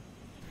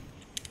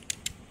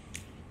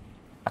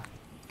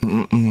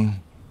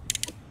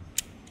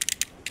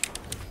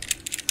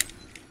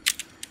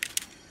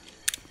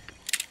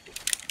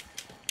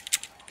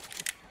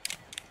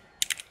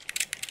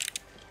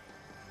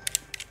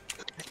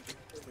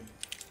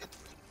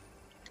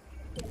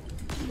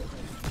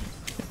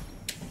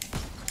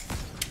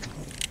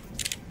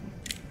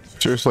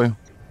 Seriously?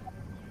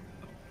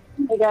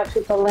 We got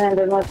people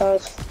landing with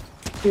us.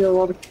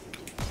 Fueled.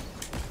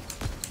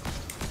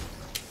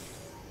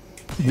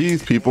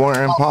 These people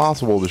are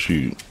impossible to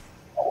shoot.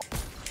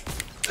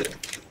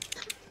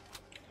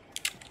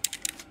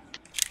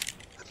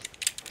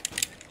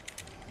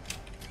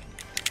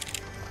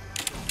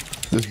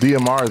 This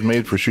DMR is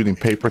made for shooting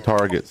paper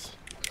targets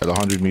at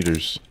 100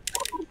 meters.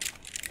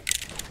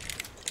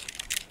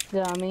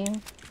 Dummy.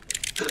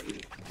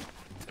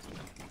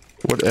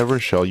 Whatever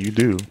shall you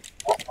do?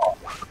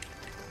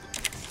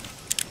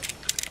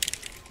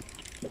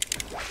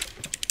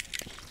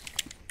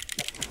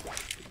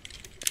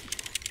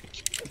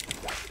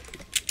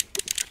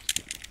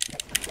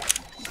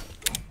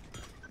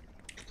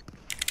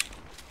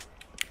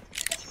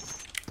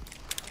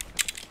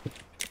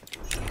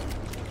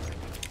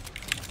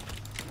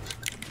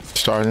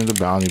 Starting the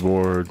bounty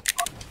board.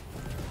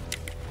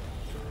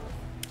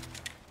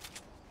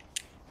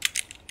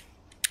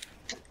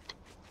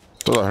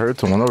 Thought I heard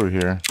someone over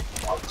here.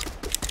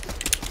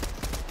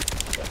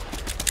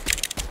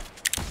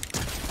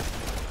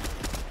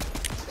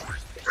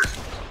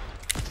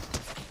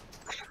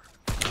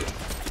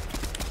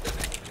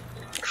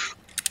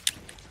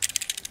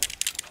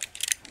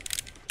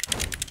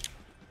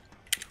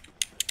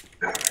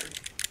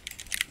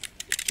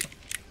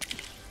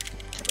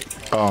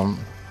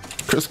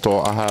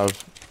 Crystal, I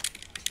have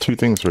 2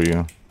 things for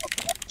you.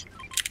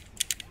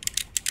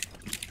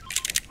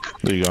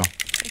 There you go.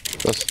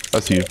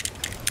 That's you.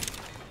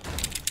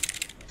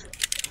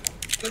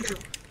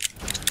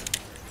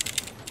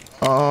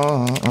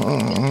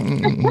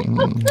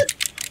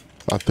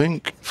 I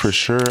think for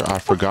sure I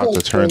forgot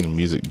to turn the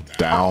music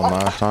down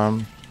last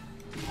time.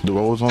 The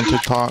what was on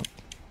TikTok?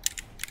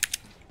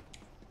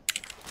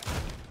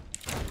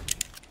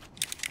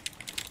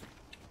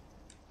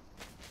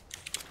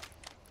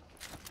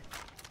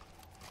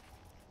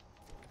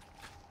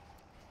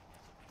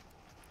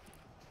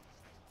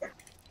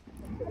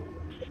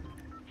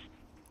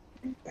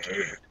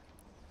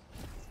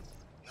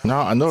 No,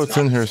 I know it's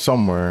in here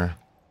somewhere.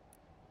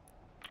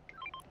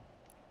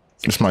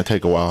 This might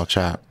take a while,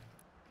 chat.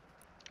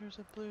 There's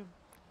a blue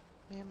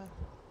mammoth.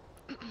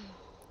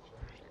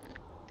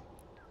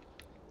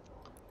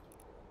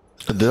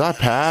 Did I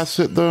pass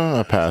it though?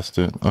 I passed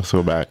it. Let's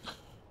go back.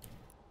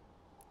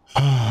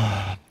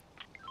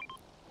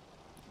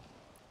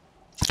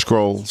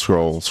 Scroll. Where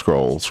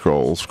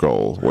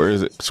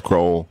is it?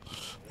 Scroll.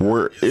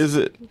 Where is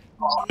it?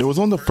 It was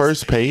on the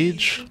first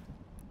page.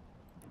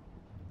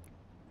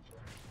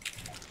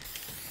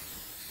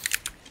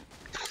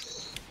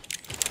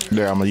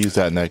 There, I'm gonna use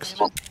that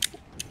next.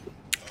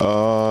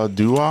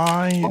 Do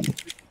I?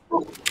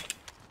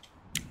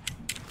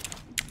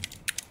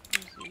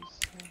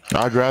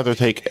 I'd rather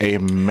take a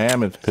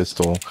mammoth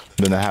pistol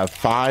than to have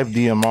 5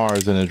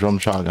 DMRs and a drum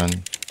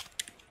shotgun.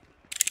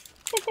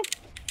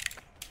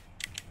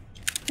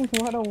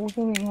 What a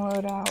winning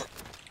loadout.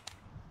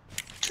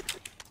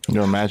 You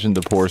know, imagine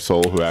the poor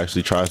soul who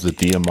actually tries the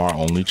DMR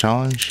only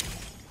challenge.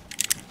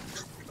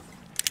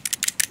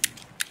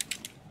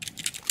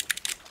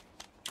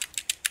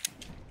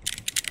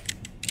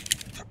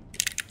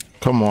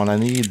 Come on, I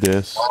need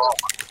this.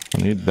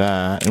 I need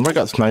that. Anybody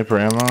got sniper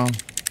ammo?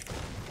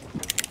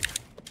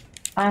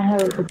 I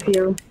have a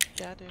few.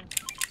 Yeah, I do.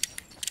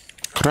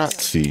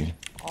 Cratsy.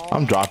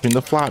 I'm dropping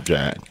the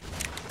flapjack.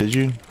 Did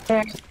you?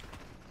 Yeah.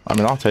 I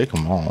mean, I'll take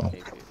them all.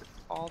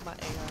 All my AR.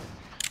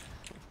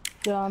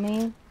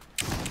 Dummy.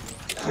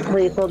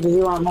 Lethal, do you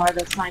want more of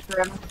the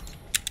sniper ammo?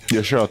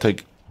 Yeah, sure, I'll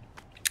take.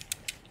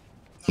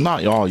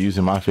 Not y'all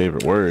using my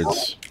favorite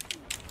words.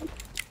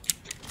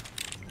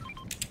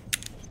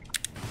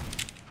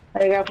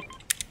 There you go.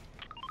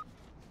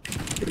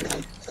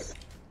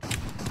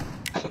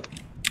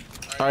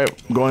 All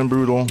right, going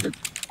brutal.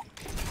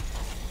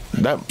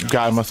 That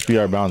guy must be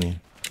our bounty.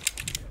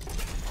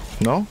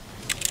 No?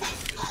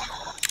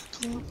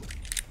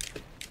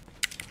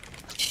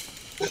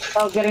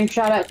 Oh, getting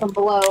shot at from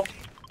below.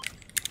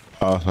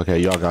 Oh, okay,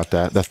 y'all got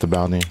that. That's the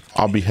bounty.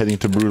 I'll be heading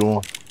to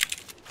brutal.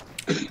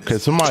 Okay,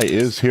 somebody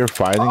is here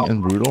fighting in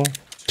brutal.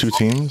 2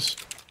 teams.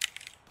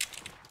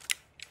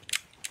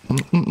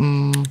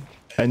 And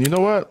you know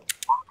what?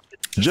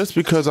 Just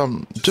because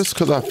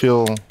I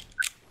feel.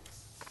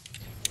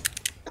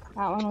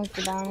 That one was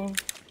the bounty.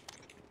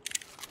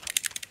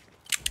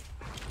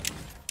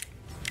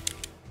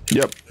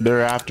 Yep,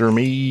 they're after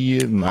me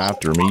and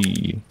after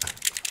me.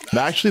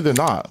 Actually, they're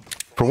not.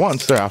 For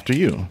once, they're after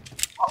you.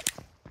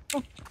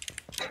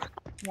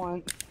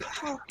 One.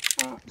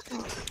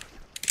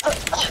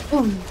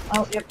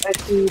 Oh, yep, I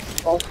see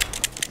people.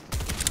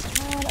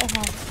 God, I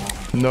have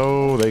that.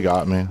 No, they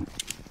got me. I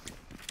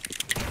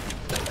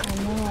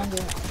know I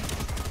did.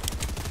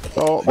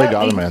 Oh, they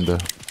got Amanda.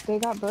 They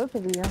got both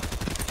of you.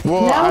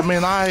 Well, No. I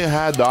mean, I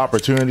had the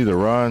opportunity to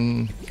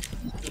run.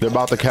 They're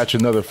about to catch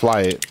another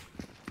flight.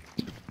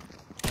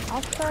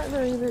 I'll start the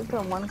reboot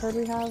from one card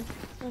we have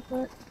real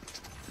quick.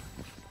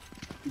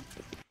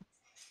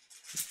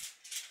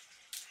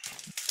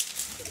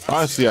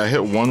 Honestly, I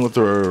hit one with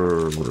a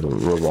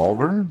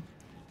revolver.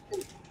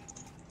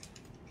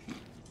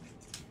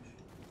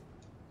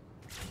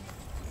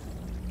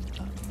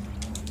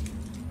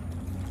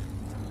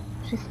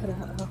 She said,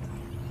 uh-oh.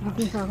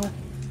 Oh, no.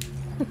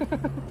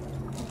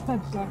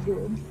 That's not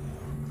good.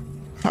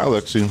 Hi,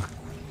 Lexi.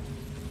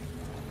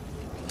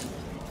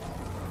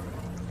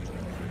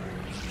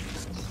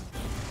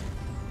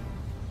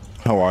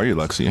 How are you,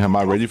 Lexi? Am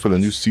I ready for the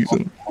new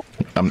season?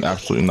 I'm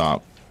absolutely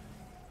not.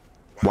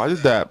 Why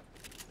did I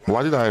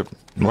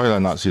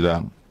not see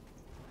that?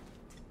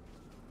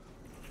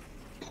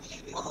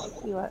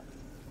 See what?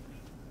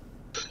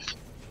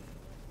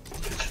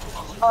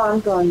 Oh, I'm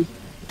going.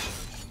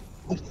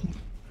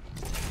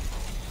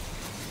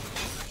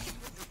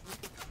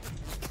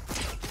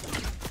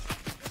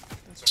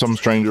 Some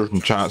stranger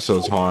from chat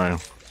says hi.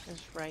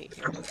 It's right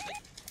here.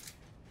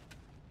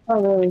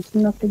 Oh, there's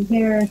nothing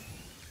here.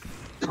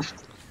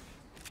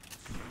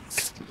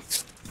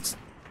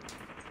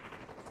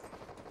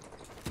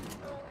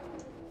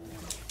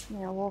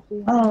 Yeah,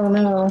 Wolfie. Oh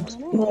no.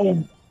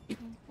 Thank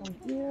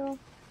you.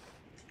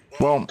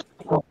 Well,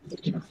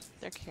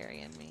 They're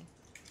carrying me.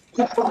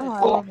 Oh,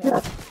 I like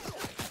it.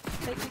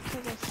 Take me to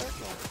the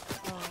circle.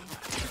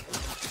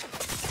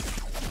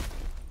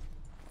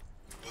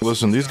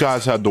 listen, these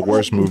guys had the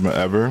worst movement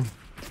ever.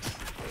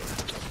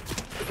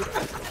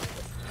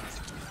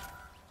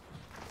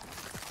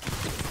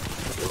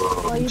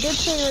 Well, you did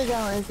say you were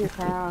going to lose your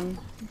crown.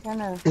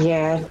 Kind of.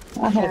 Yeah,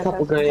 I had a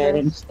couple great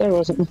items. There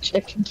wasn't much I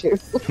can do.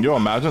 Yo,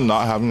 imagine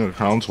not having a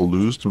crown to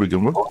lose to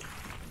begin with.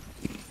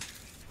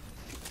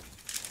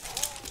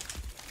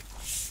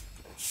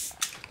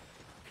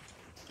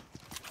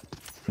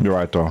 You're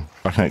right, though.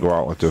 I can't go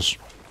out like this.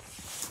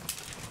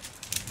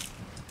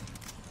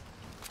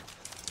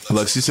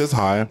 Alexi says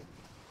hi.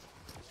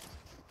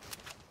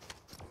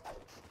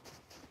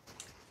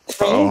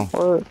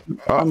 Uh-oh.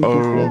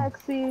 Uh-oh.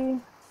 Sexy.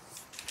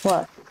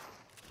 What?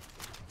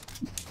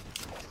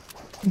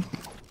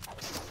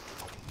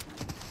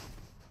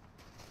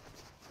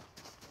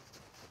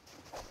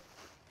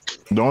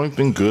 The only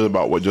thing good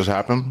about what just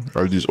happened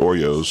are these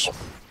Oreos.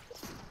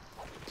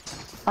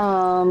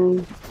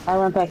 I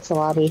went back to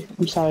lobby.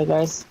 I'm sorry,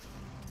 guys.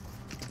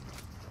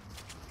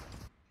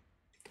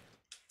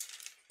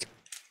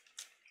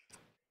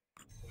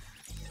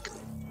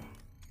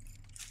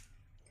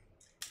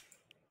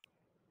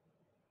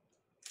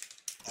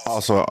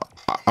 Also,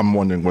 I'm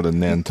wondering what a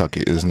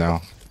Nantucket is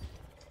now.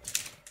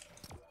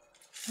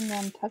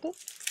 Nantucket?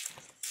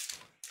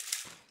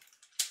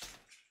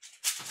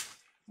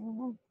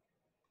 Mm-hmm.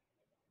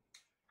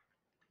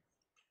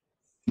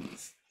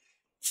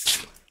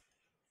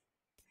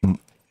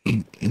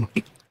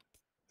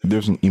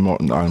 There's an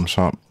emote in the item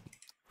shop.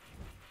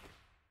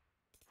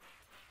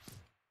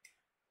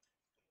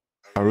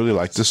 I really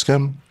like this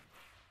skin.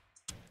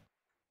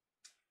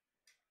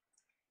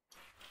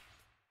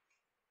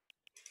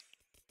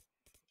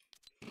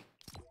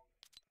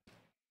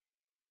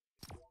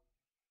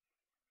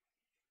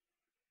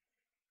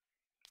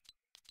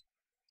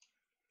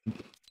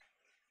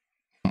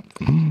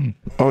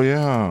 Oh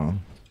yeah.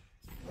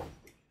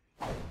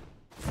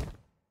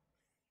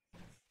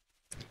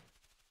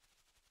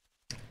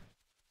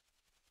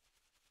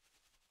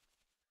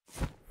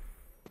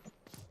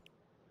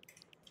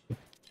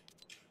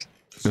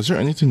 Is there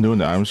anything new in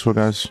the item store,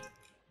 guys?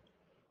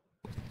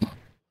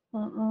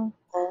 I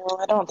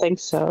don't think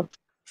so.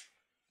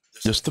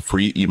 Just the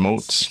free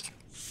emotes.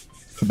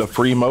 The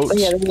free emotes. Oh,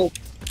 yeah,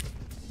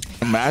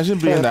 Imagine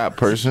being that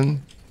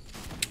person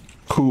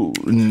who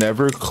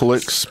never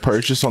clicks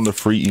purchase on the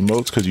free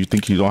emotes because you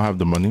think you don't have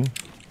the money.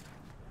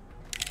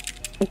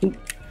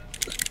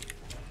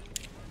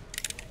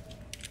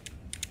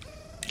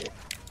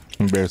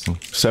 Embarrassing.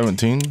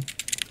 17.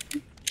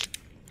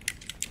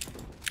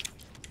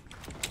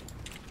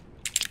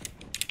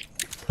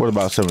 What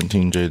about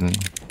 17, Jaden?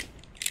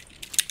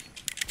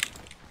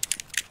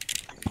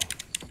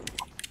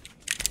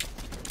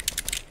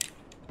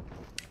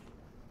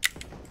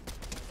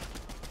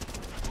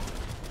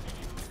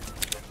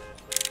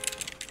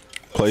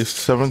 Place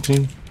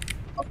 17?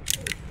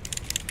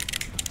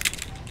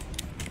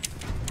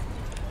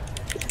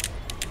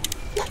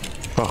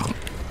 Oh.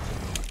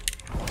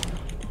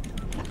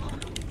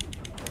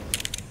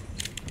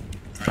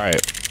 All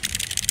right.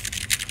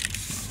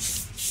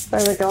 Where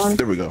are we going?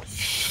 There we go.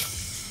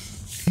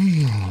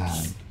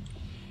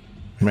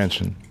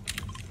 Mansion.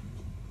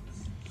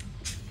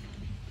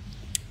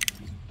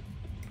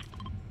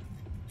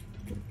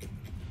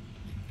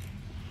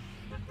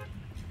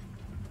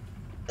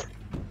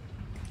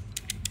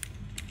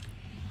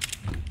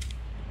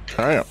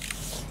 All right.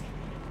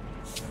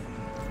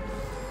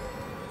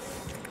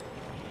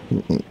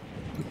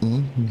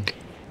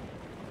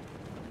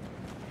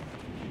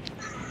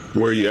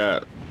 Where you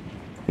at?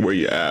 Where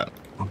you at?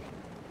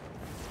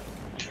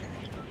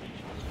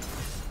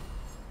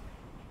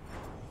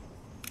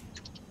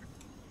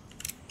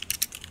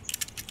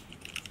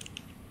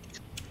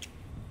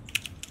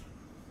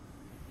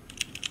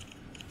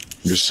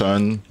 Your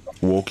son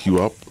woke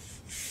you up,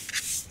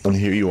 and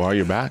here you are,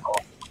 you're back.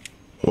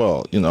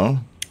 Well, you know,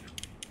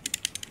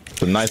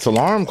 the nice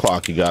alarm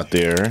clock you got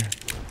there.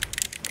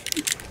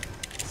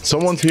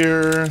 Someone's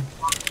here.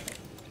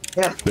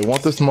 Yeah. They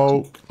want the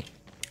smoke.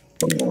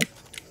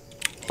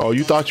 Oh,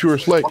 you thought you were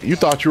slick. You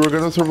thought you were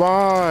gonna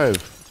survive.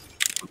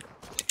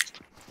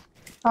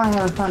 I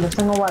haven't found a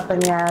single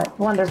weapon yet.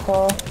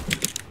 Wonderful.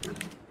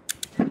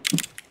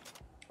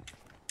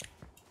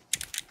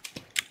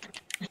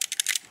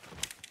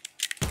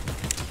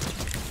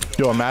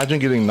 Yo, imagine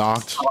getting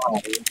knocked.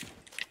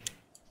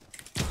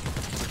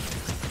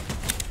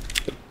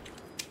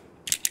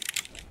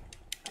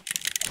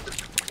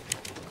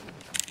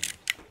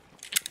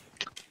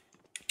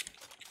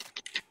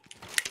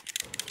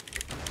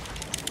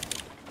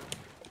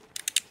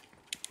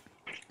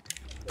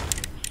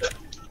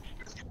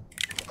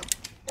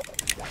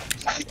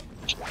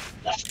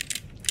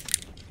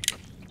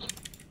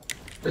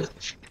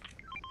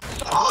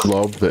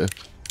 Love the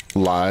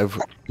live,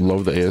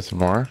 love the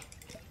ASMR,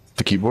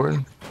 the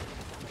keyboard.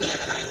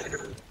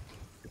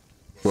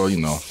 Well,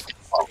 you know,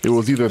 it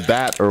was either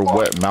that or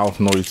wet mouth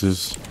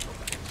noises.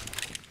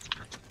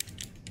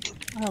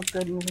 Oh,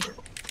 goodness.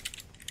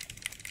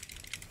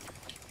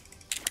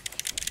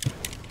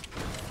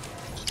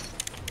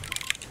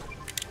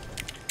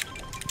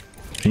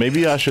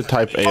 Maybe I should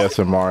type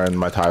ASMR in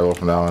my title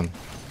from now on.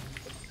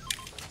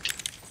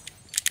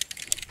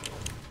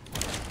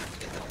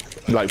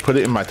 Like, put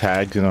it in my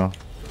tags, you know.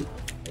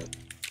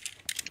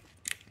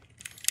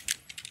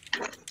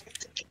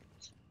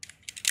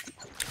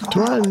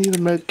 Do I need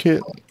a med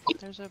kit?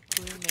 There's a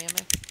blue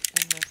mammoth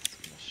in this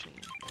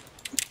machine.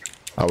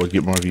 I would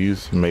get more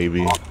views,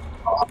 maybe.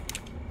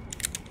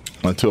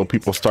 Until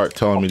people start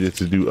telling me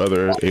to do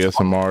other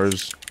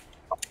ASMRs.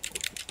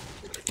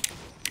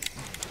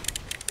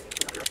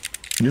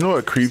 You know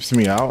what creeps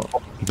me out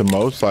the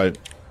most? Like,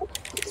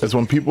 is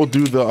when people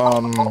do the,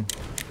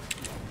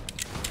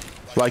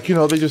 like, you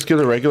know, they just get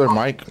a regular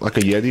mic, like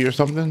a Yeti or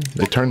something.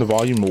 They turn the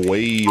volume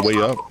way, way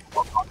up.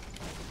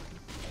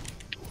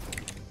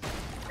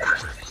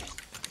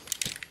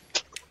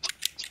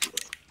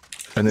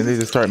 And then they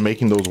just start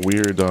making those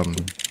weird,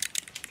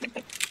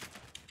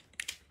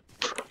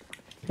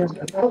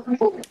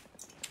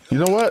 you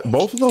know what?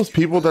 Both of those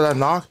people that I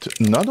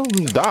knocked, none of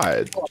them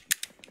died.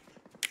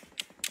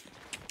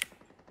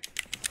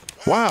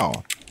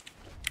 Wow.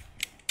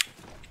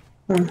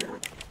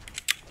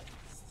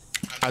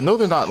 I know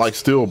they're not like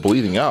still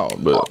bleeding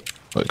out, but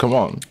like, come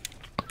on.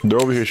 They're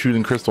over here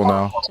shooting Crystal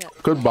now.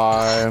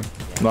 Goodbye.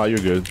 No, you're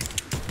good.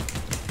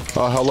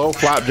 Hello,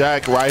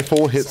 Flapjack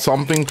Rifle. Hit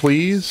something,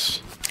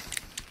 please.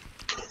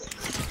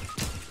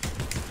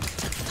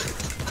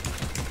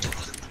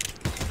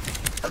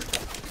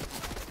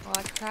 Well,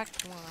 I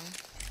cracked one.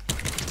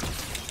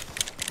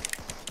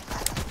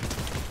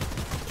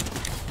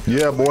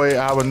 Yeah, boy,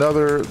 I have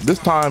another. This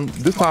time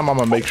I'm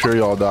gonna make sure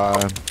y'all die.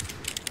 Right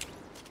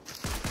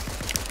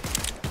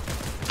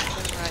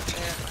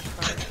there at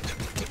my front.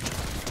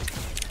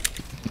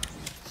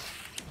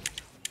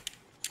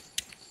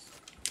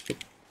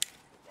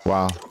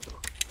 Wow.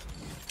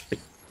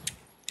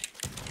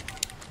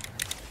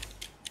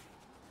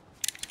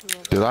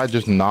 Did I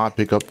just not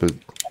pick up the...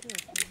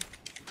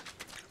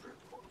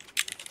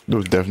 There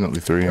was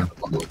definitely 3.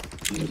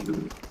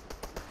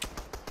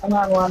 I'm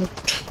on one.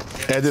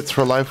 Edits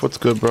for life, what's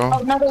good, bro? Oh,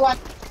 another one.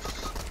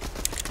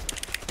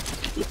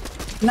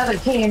 Another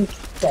team.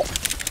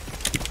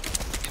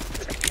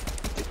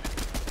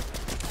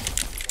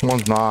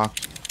 One's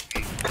knocked.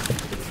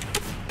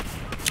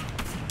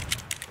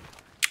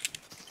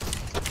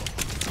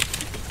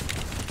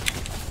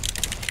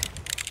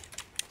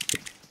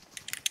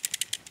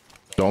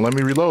 Don't let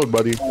me reload,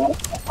 buddy.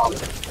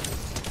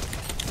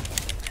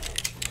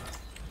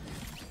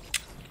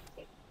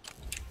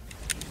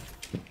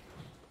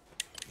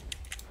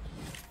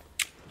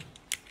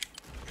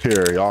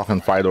 Here, y'all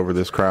can fight over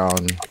this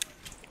crown.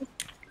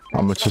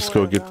 I'm gonna just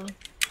go get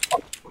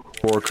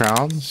 4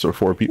 crowns or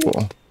 4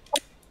 people.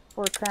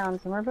 4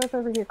 crowns, and we're both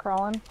over here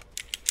crawling.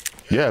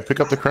 Yeah, pick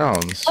up the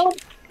crowns.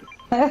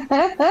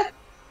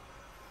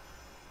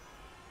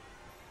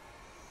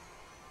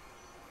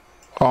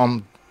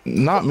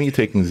 Not me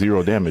taking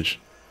 0 damage.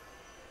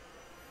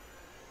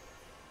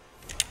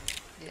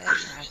 Yeah.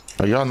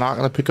 Are y'all not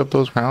gonna pick up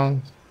those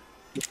crowns?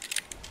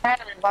 Trying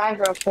to revive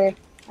real quick.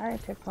 I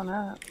already picked one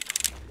up.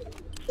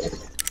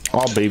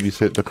 I'll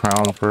babysit the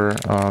crown for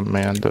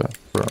Amanda.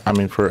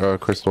 For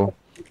Crystal.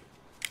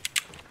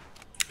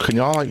 Can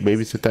y'all like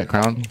babysit that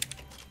crown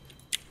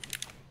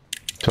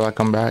till I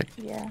come back?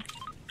 Yeah.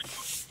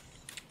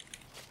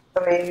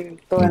 I'm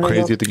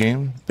crazy at the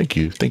game. Thank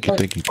you.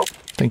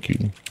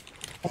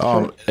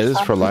 It is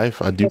for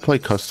life. I do play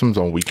customs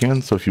on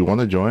weekends, so if you want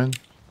to join,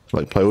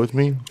 like play with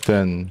me,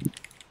 then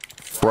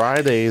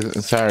Fridays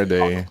and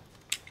Saturday.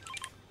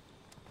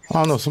 I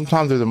don't know.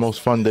 Sometimes they're the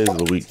most fun days of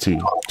the week too,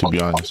 to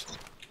be honest.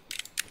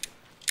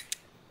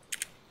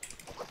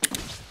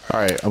 All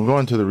right, I'm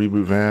going to the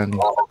reboot van.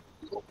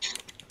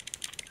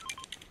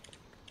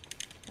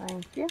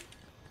 Thank you.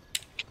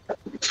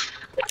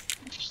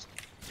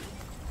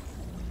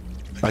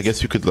 I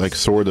guess you could like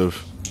sort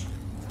of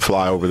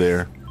fly over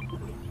there.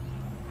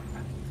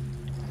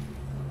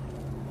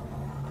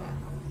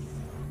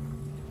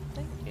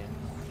 Thank you.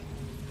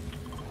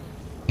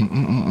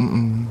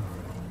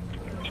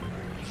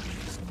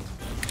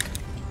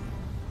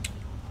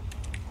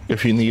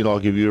 If you need, I'll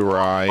give you a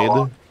ride.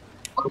 Oh,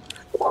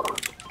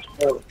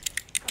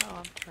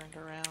 I'm turned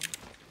around.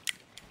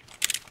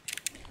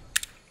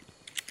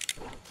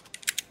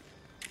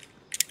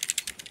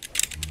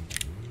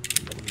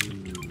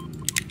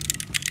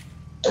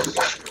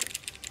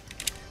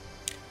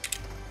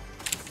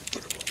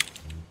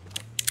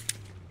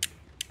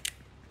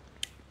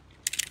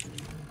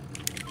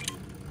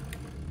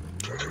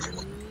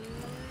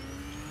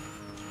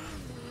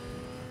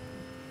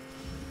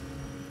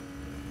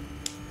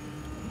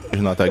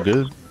 You're not that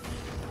good?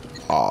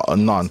 Aw,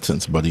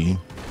 nonsense, buddy.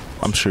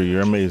 I'm sure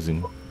you're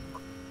amazing.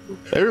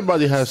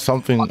 Everybody has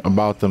something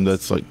about them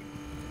that's like...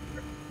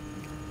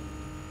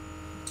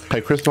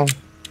 Hey, Crystal?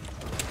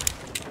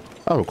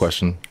 I have a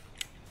question.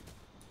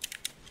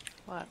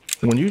 What?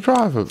 When you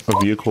drive a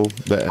vehicle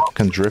that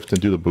can drift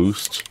and do the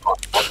boost,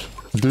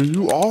 do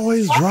you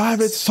always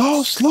drive it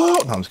so slow?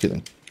 No, I'm just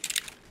kidding.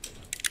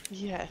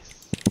 Yes.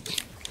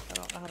 I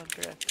don't know how to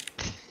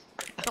drift.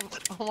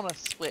 I want to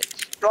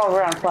switch. Go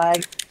over on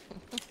flag.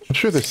 I'm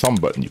sure there's some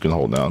button you can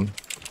hold down.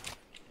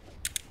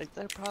 Like,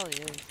 there probably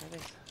is.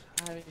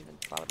 I haven't even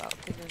thought about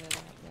figuring it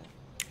out yet.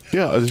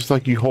 Yeah, it's just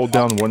like you hold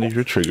down one of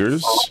your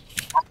triggers.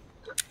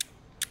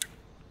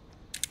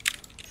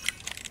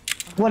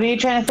 What are you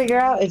trying to figure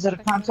out? Is it a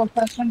console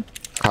question?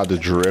 How to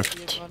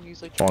drift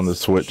on the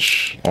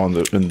Switch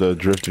in the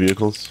drift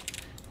vehicles.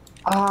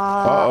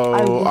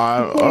 Uh-oh.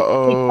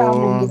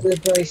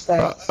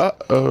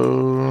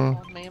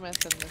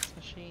 Mammoth in this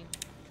machine.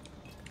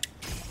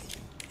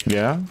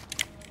 Yeah?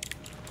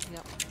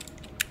 Yep.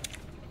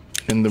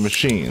 In the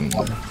machine.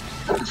 Yeah,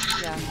 the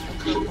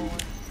purple one.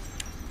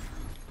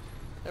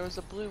 There was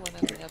a blue one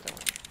in the other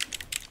one.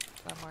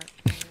 I marked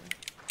earlier.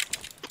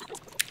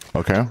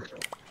 Okay.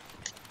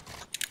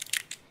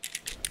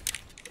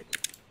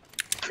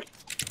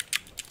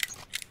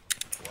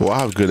 Well, I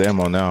have good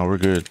ammo now. We're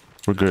good.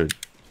 We're good.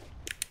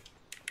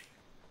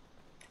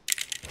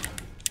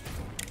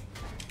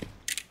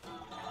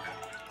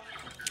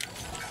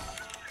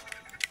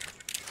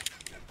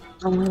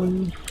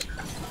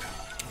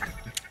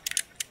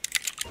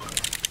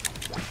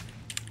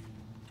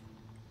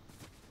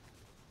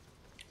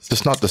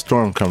 It's not the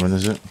storm coming,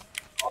 is it?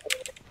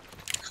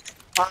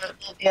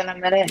 It'll be in a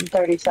minute and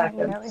 30 seconds.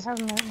 Yeah, we have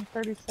a minute and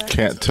 30 seconds.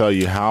 Can't tell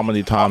you how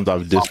many times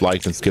I've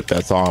disliked and skipped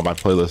that song on my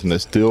playlist and it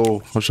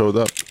still showed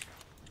up.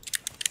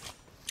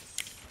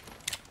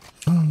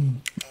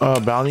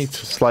 Bounty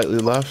to slightly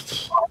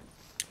left.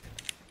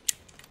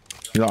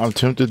 You know, I'm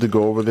tempted to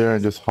go over there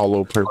and just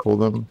hollow purple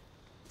them.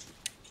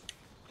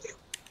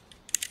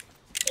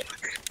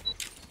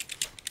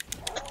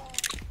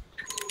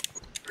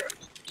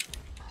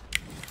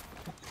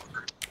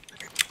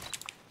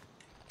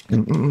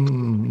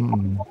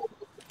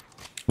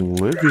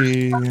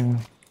 Libby.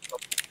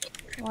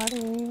 What?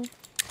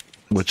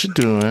 What you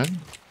doing?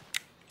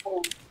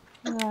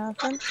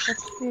 Nothing.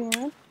 What's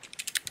doing?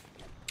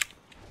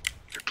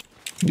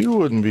 You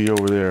wouldn't be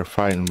over there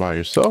fighting by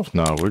yourself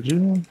now, would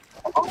you?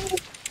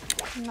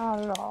 Not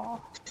at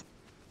all.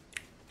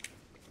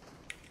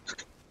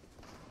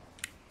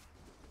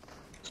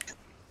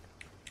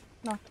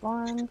 Knocked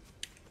one.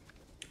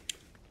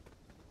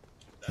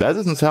 That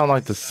doesn't sound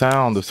like the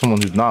sound of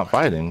someone who's not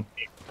fighting.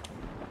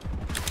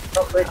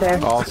 Oh, right there.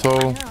 Also, I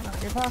don't know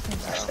what you're talking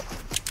about.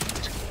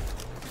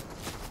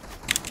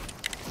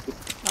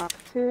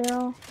 Knocked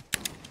two.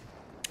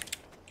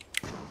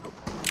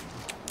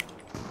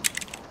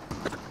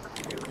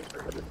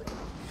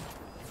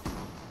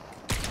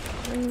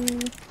 Three.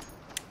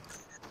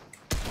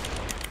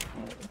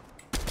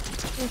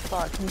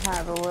 spot can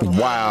have a little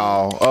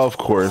Wow, of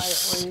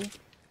course. lightly.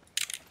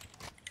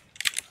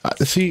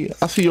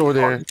 I see you over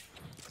there.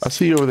 I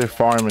see you over there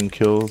farming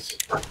kills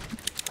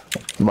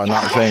by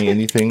not saying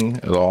anything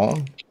at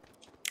all.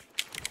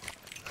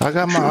 I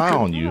got my eye on I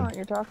don't know you. what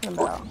you're talking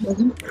about.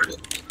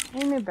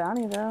 Ain't new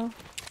bounty though.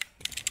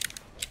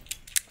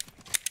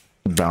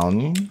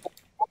 Bounty?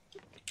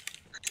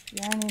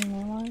 Yeah, I need a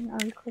new one.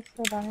 Are you close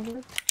to the bounty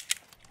board?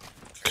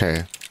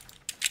 Okay.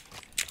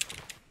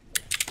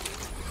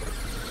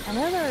 I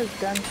know there's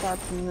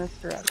gunshots in this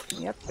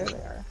direction. Yep, there they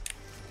are.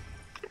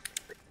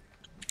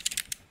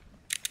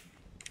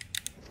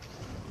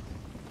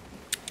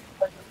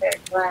 Okay,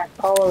 black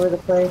all over the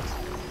place.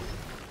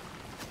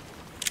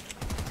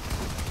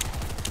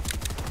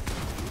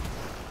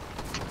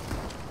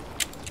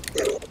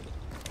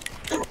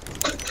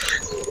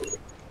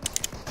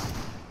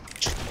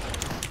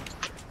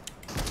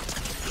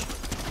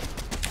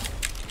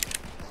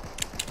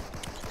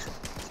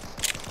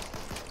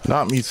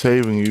 Not me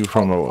saving you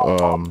from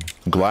a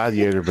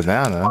gladiator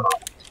banana.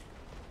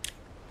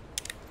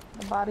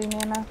 The body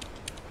nana.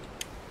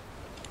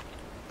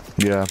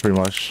 Yeah, pretty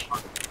much.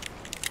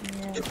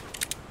 Yeah.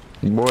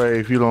 Boy,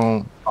 if you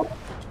don't.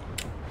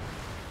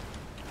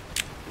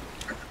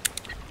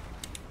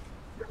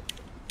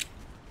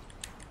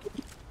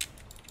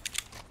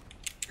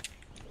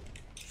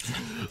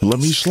 Let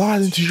me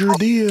slide into your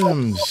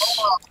DMs.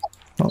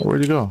 Oh,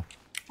 where'd he go?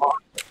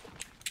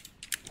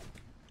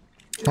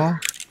 Huh?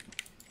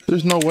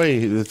 There's no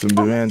way this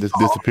man just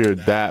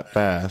disappeared that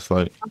fast.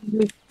 Like,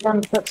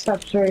 Some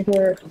footsteps right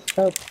here.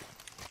 Oh,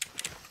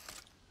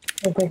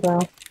 there they go.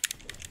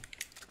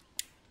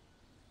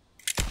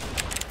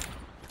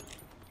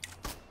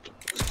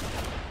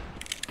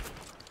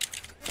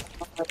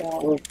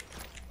 Oh,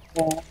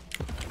 yeah.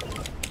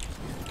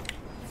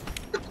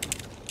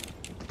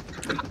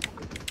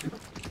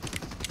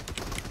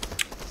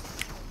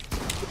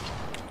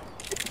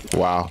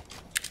 wow.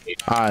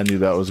 I knew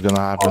that was gonna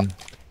happen.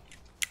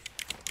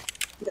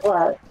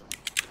 What?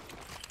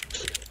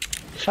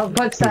 Oh, People up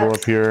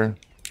footsteps. here.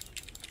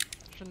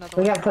 There's another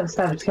We one. got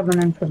footsteps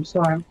coming in from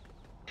storm.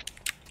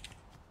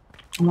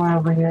 Come on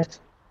over here.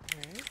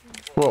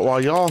 Well,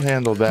 while y'all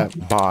handle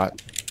that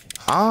bot,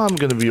 I'm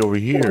gonna be over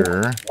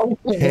here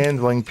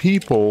handling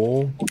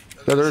people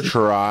that are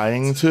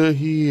trying to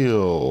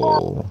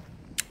heal.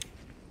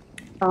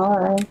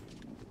 Alright.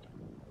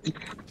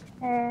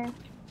 Hey.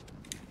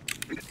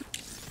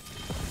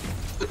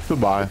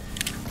 Goodbye.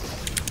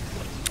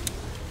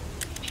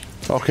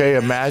 Okay,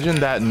 imagine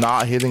that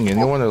not hitting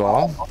anyone at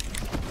all.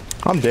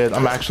 I'm dead.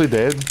 I'm actually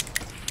dead.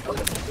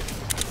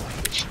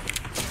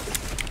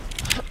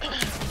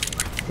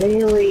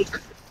 Really?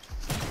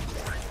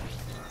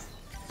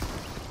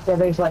 Yeah,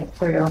 there's like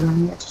 3 of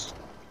them here.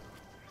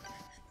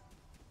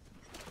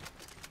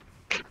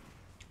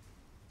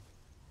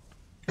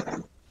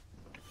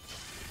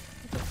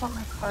 Just want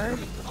my card.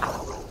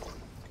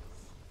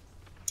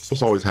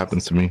 This always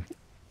happens to me.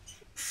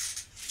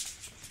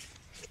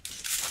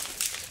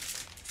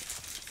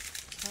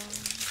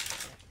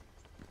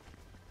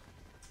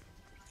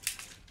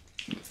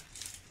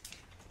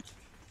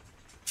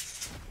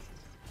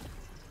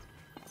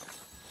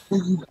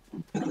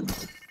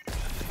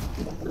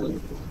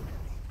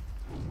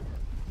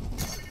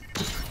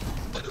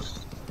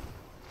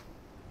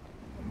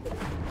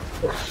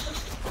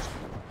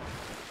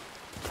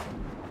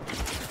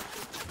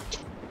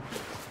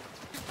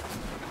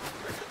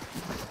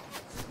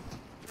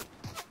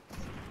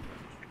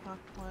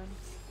 Knocked one.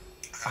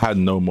 I had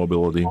no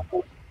mobility.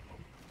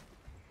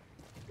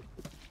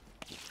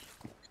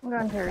 I'm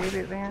going to a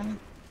reboot van.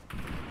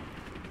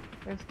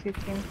 There's 2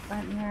 teams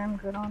fighting there. I'm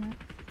good on it.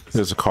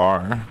 There's a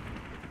car.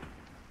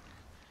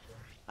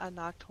 I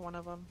knocked one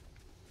of them.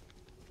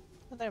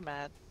 They're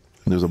mad.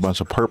 There's a bunch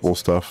of purple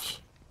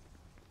stuff.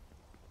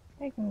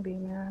 They can be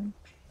mad.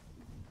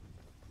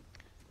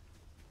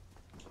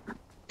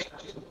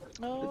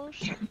 Oh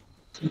shit.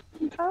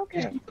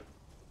 Okay.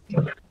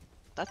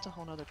 That's a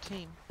whole nother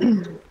team.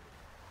 There's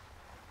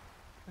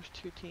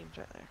 2 teams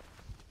right there.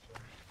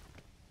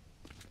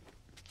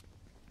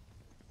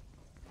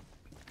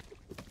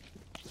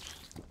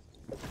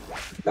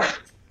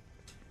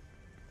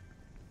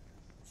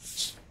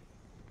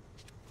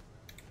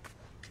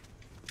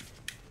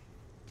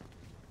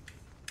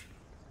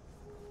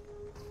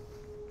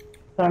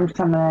 Storm's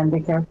coming in, be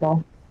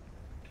careful.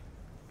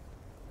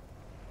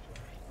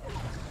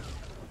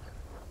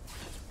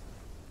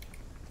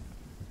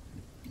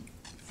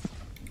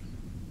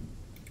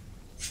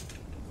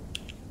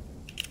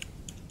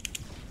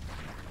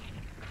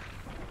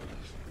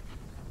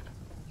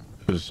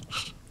 There's-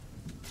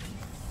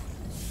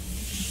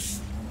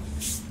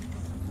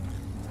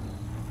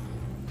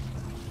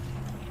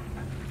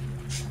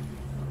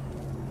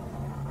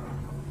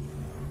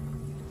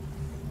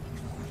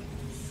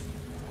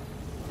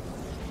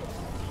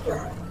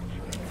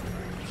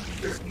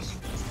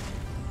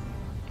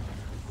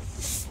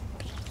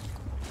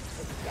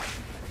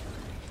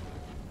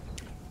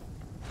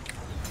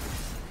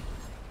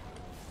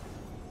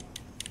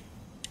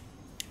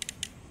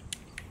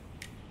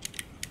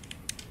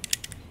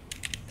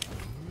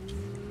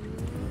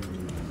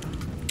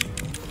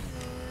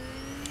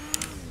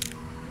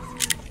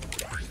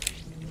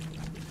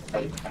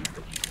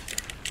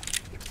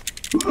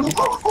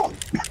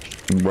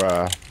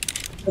 Bruh.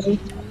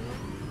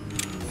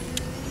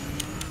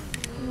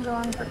 I'm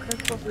going for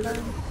Crystal's card.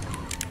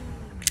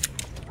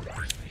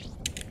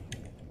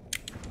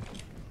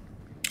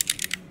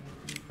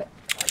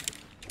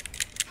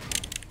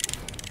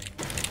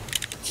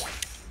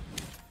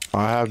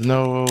 I have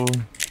no...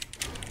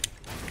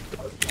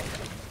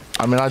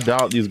 I mean, I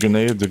doubt these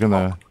grenades are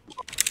gonna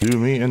do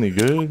me any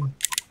good.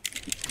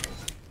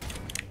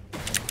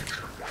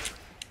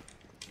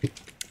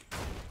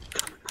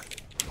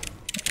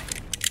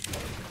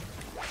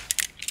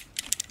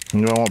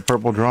 You don't want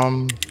purple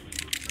drum?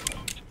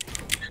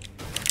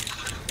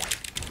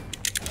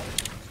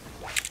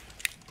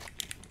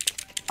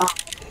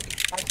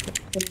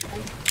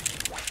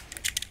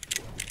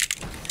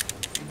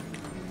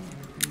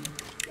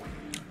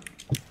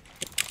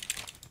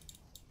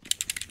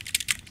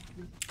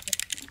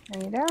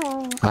 There you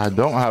go. I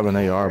don't have an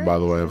AR, by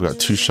the way. I've got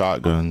 2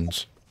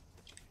 shotguns.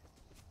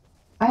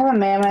 I have a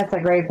mammoth, a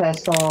gray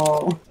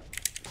pistol.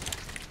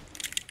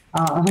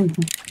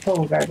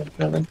 Total garbage,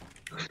 really.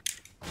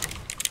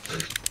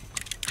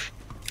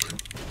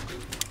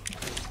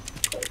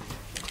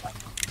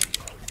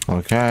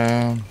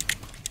 Okay.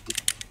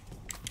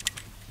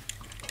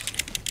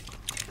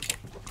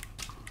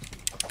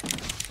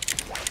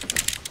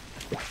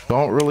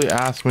 Don't really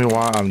ask me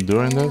why I'm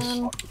doing this.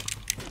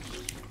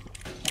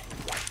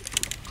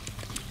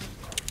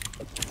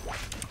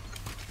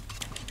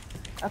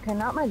 Okay,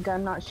 not my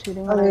gun not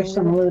shooting. Oh, there's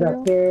some loot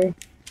up here.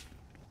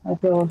 I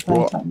feel we'll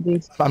find something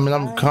decent. I mean,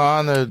 I'm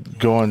kind of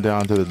going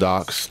down to the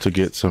docks to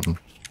get an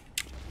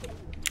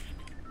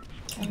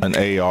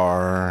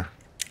AR.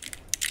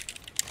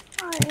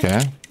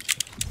 Okay.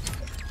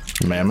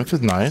 Mammoth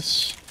is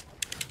nice.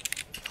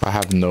 I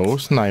have no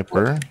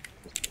sniper.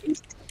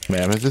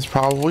 Mammoth is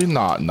probably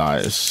not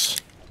nice.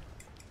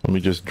 Let me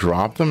just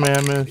drop the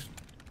mammoth.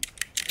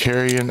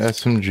 Carry an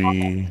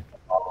SMG.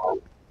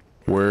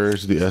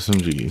 Where's the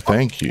SMG?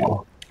 Thank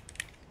you.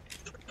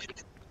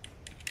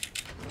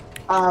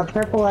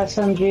 Purple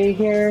SMG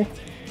here.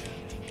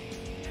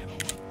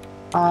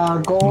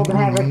 Gold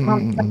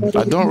Havoc.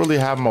 I don't really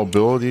have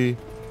mobility.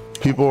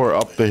 People are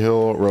up the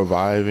hill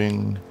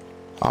reviving.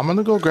 I'm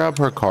gonna go grab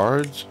her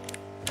cards.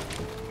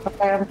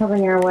 Okay, I'm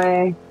coming your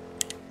way.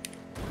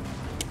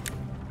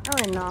 I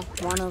only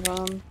knocked one of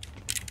them.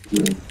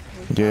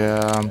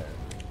 Yeah.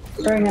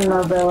 Bring in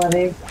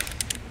mobility.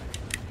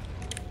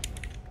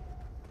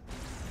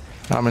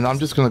 I mean, I'm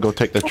just gonna go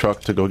take the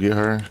truck to go get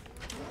her.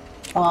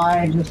 Oh,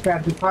 I just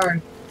grabbed the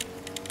card.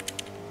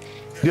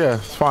 Yeah,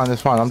 it's fine.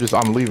 It's fine.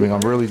 I'm leaving.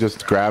 I'm really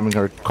just grabbing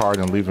her card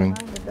and leaving.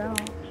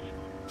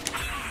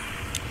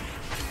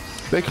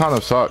 They kind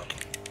of suck.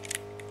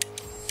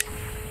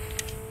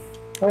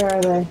 Where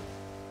are they?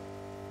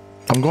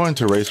 I'm going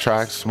to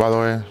racetracks, by the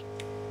way.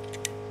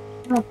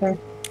 Okay.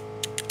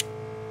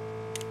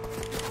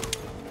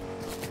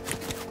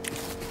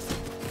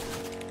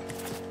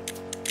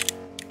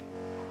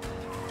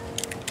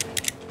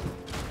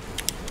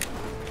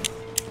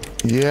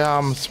 Yeah,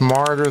 I'm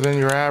smarter than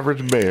your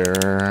average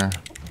bear.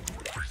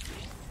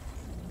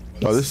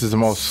 Oh, this is the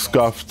most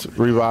scuffed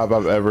revive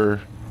I've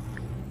ever.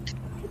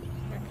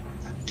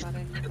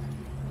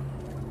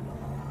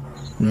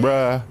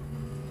 Bruh.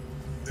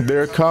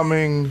 They're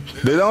coming.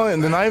 They're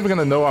not even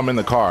gonna know I'm in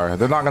the car.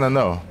 They're not gonna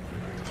know.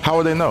 How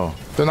would they know?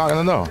 They're not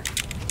gonna know.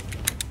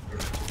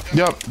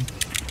 Yep.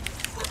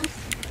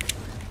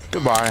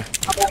 Goodbye.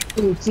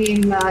 I've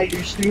seen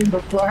your stream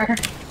before.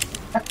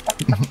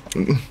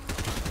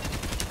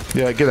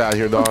 Yeah, get out of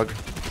here, dog.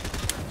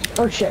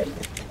 Oh shit.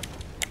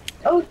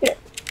 Oh shit.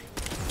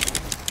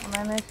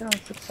 My mission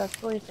was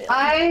successfully failed.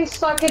 I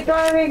suck at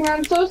driving.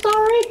 I'm so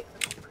sorry.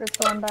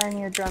 Crystal, I'm buying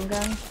your drum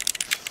gun.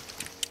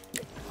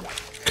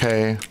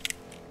 Okay.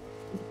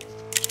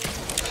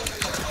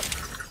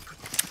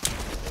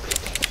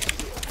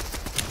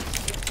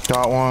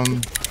 Got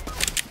one.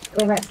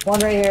 Wait a minute. One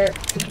right here.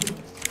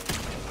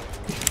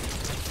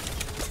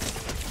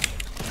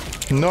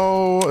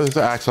 No, it's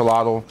an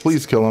axolotl.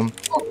 Please kill him.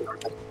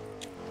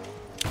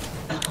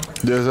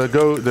 There's a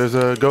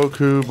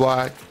Goku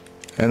black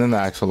and an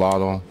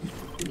axolotl.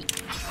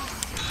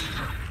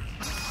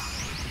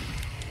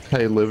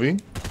 Hey, Livy.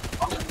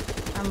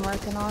 I'm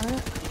working on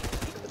it.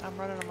 I'm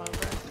running them over.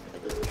 They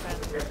just trying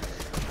to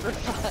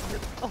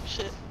oh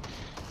shit.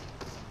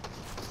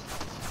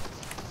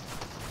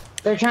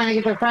 They're trying to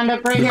get their friend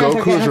up right The here.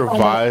 Goku's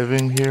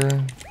reviving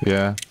here.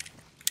 Yeah.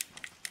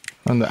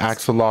 And the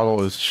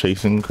axolotl is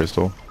chasing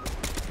Crystal.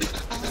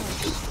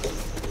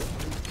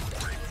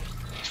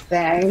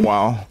 Dang.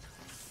 Wow.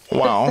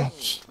 Wow.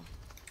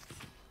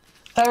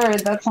 Third,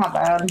 that's not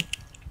bad.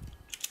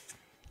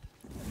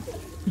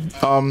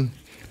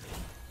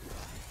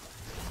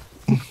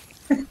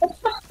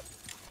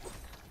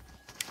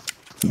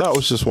 That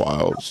was just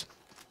wild.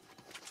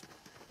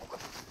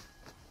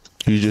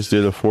 You just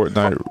did a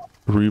Fortnite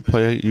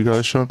replay you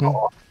guys showed me?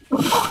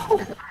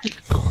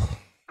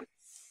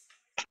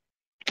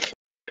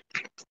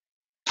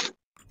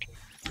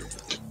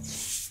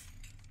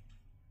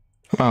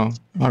 Wow,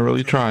 I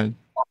really tried.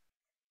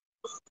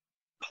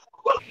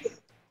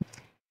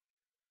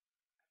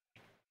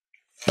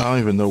 I don't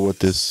even know what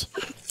this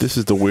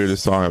is the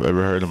weirdest song I've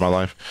ever heard in my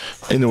life.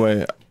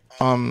 Anyway,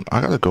 I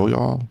gotta go,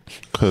 y'all,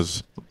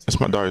 because it's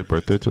my daughter's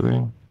birthday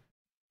today.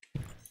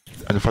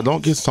 And if I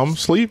don't get some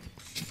sleep,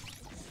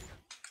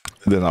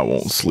 then I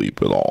won't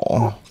sleep at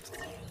all.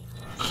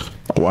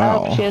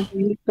 Wow. Oh, she has a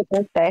beautiful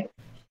birthday.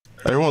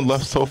 Everyone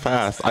left so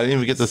fast. I didn't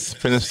even get to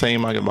finish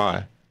saying my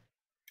goodbye.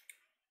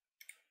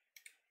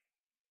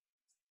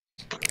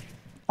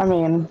 I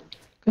mean,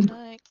 Good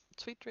night.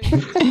 Sweet dreams.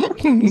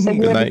 said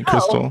Good you night, had to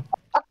Crystal.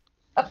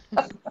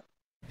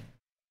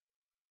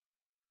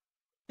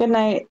 good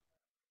night.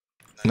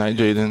 Night,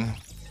 Jaden.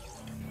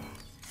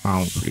 I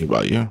don't forget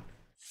about you.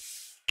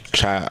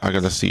 Chat, I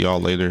gotta see y'all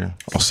later.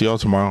 I'll see y'all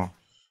tomorrow.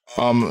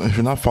 If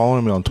you're not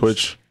following me on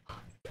Twitch,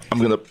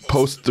 I'm gonna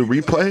post the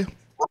replay.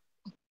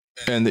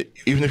 And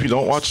even if you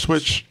don't watch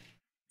Twitch,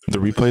 the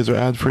replays are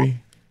ad free.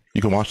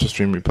 You can watch the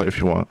stream replay if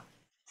you want.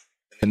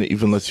 And it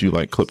even lets you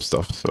like clip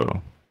stuff,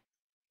 so.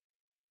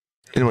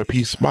 Anyway,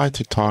 peace. Bye,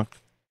 TikTok.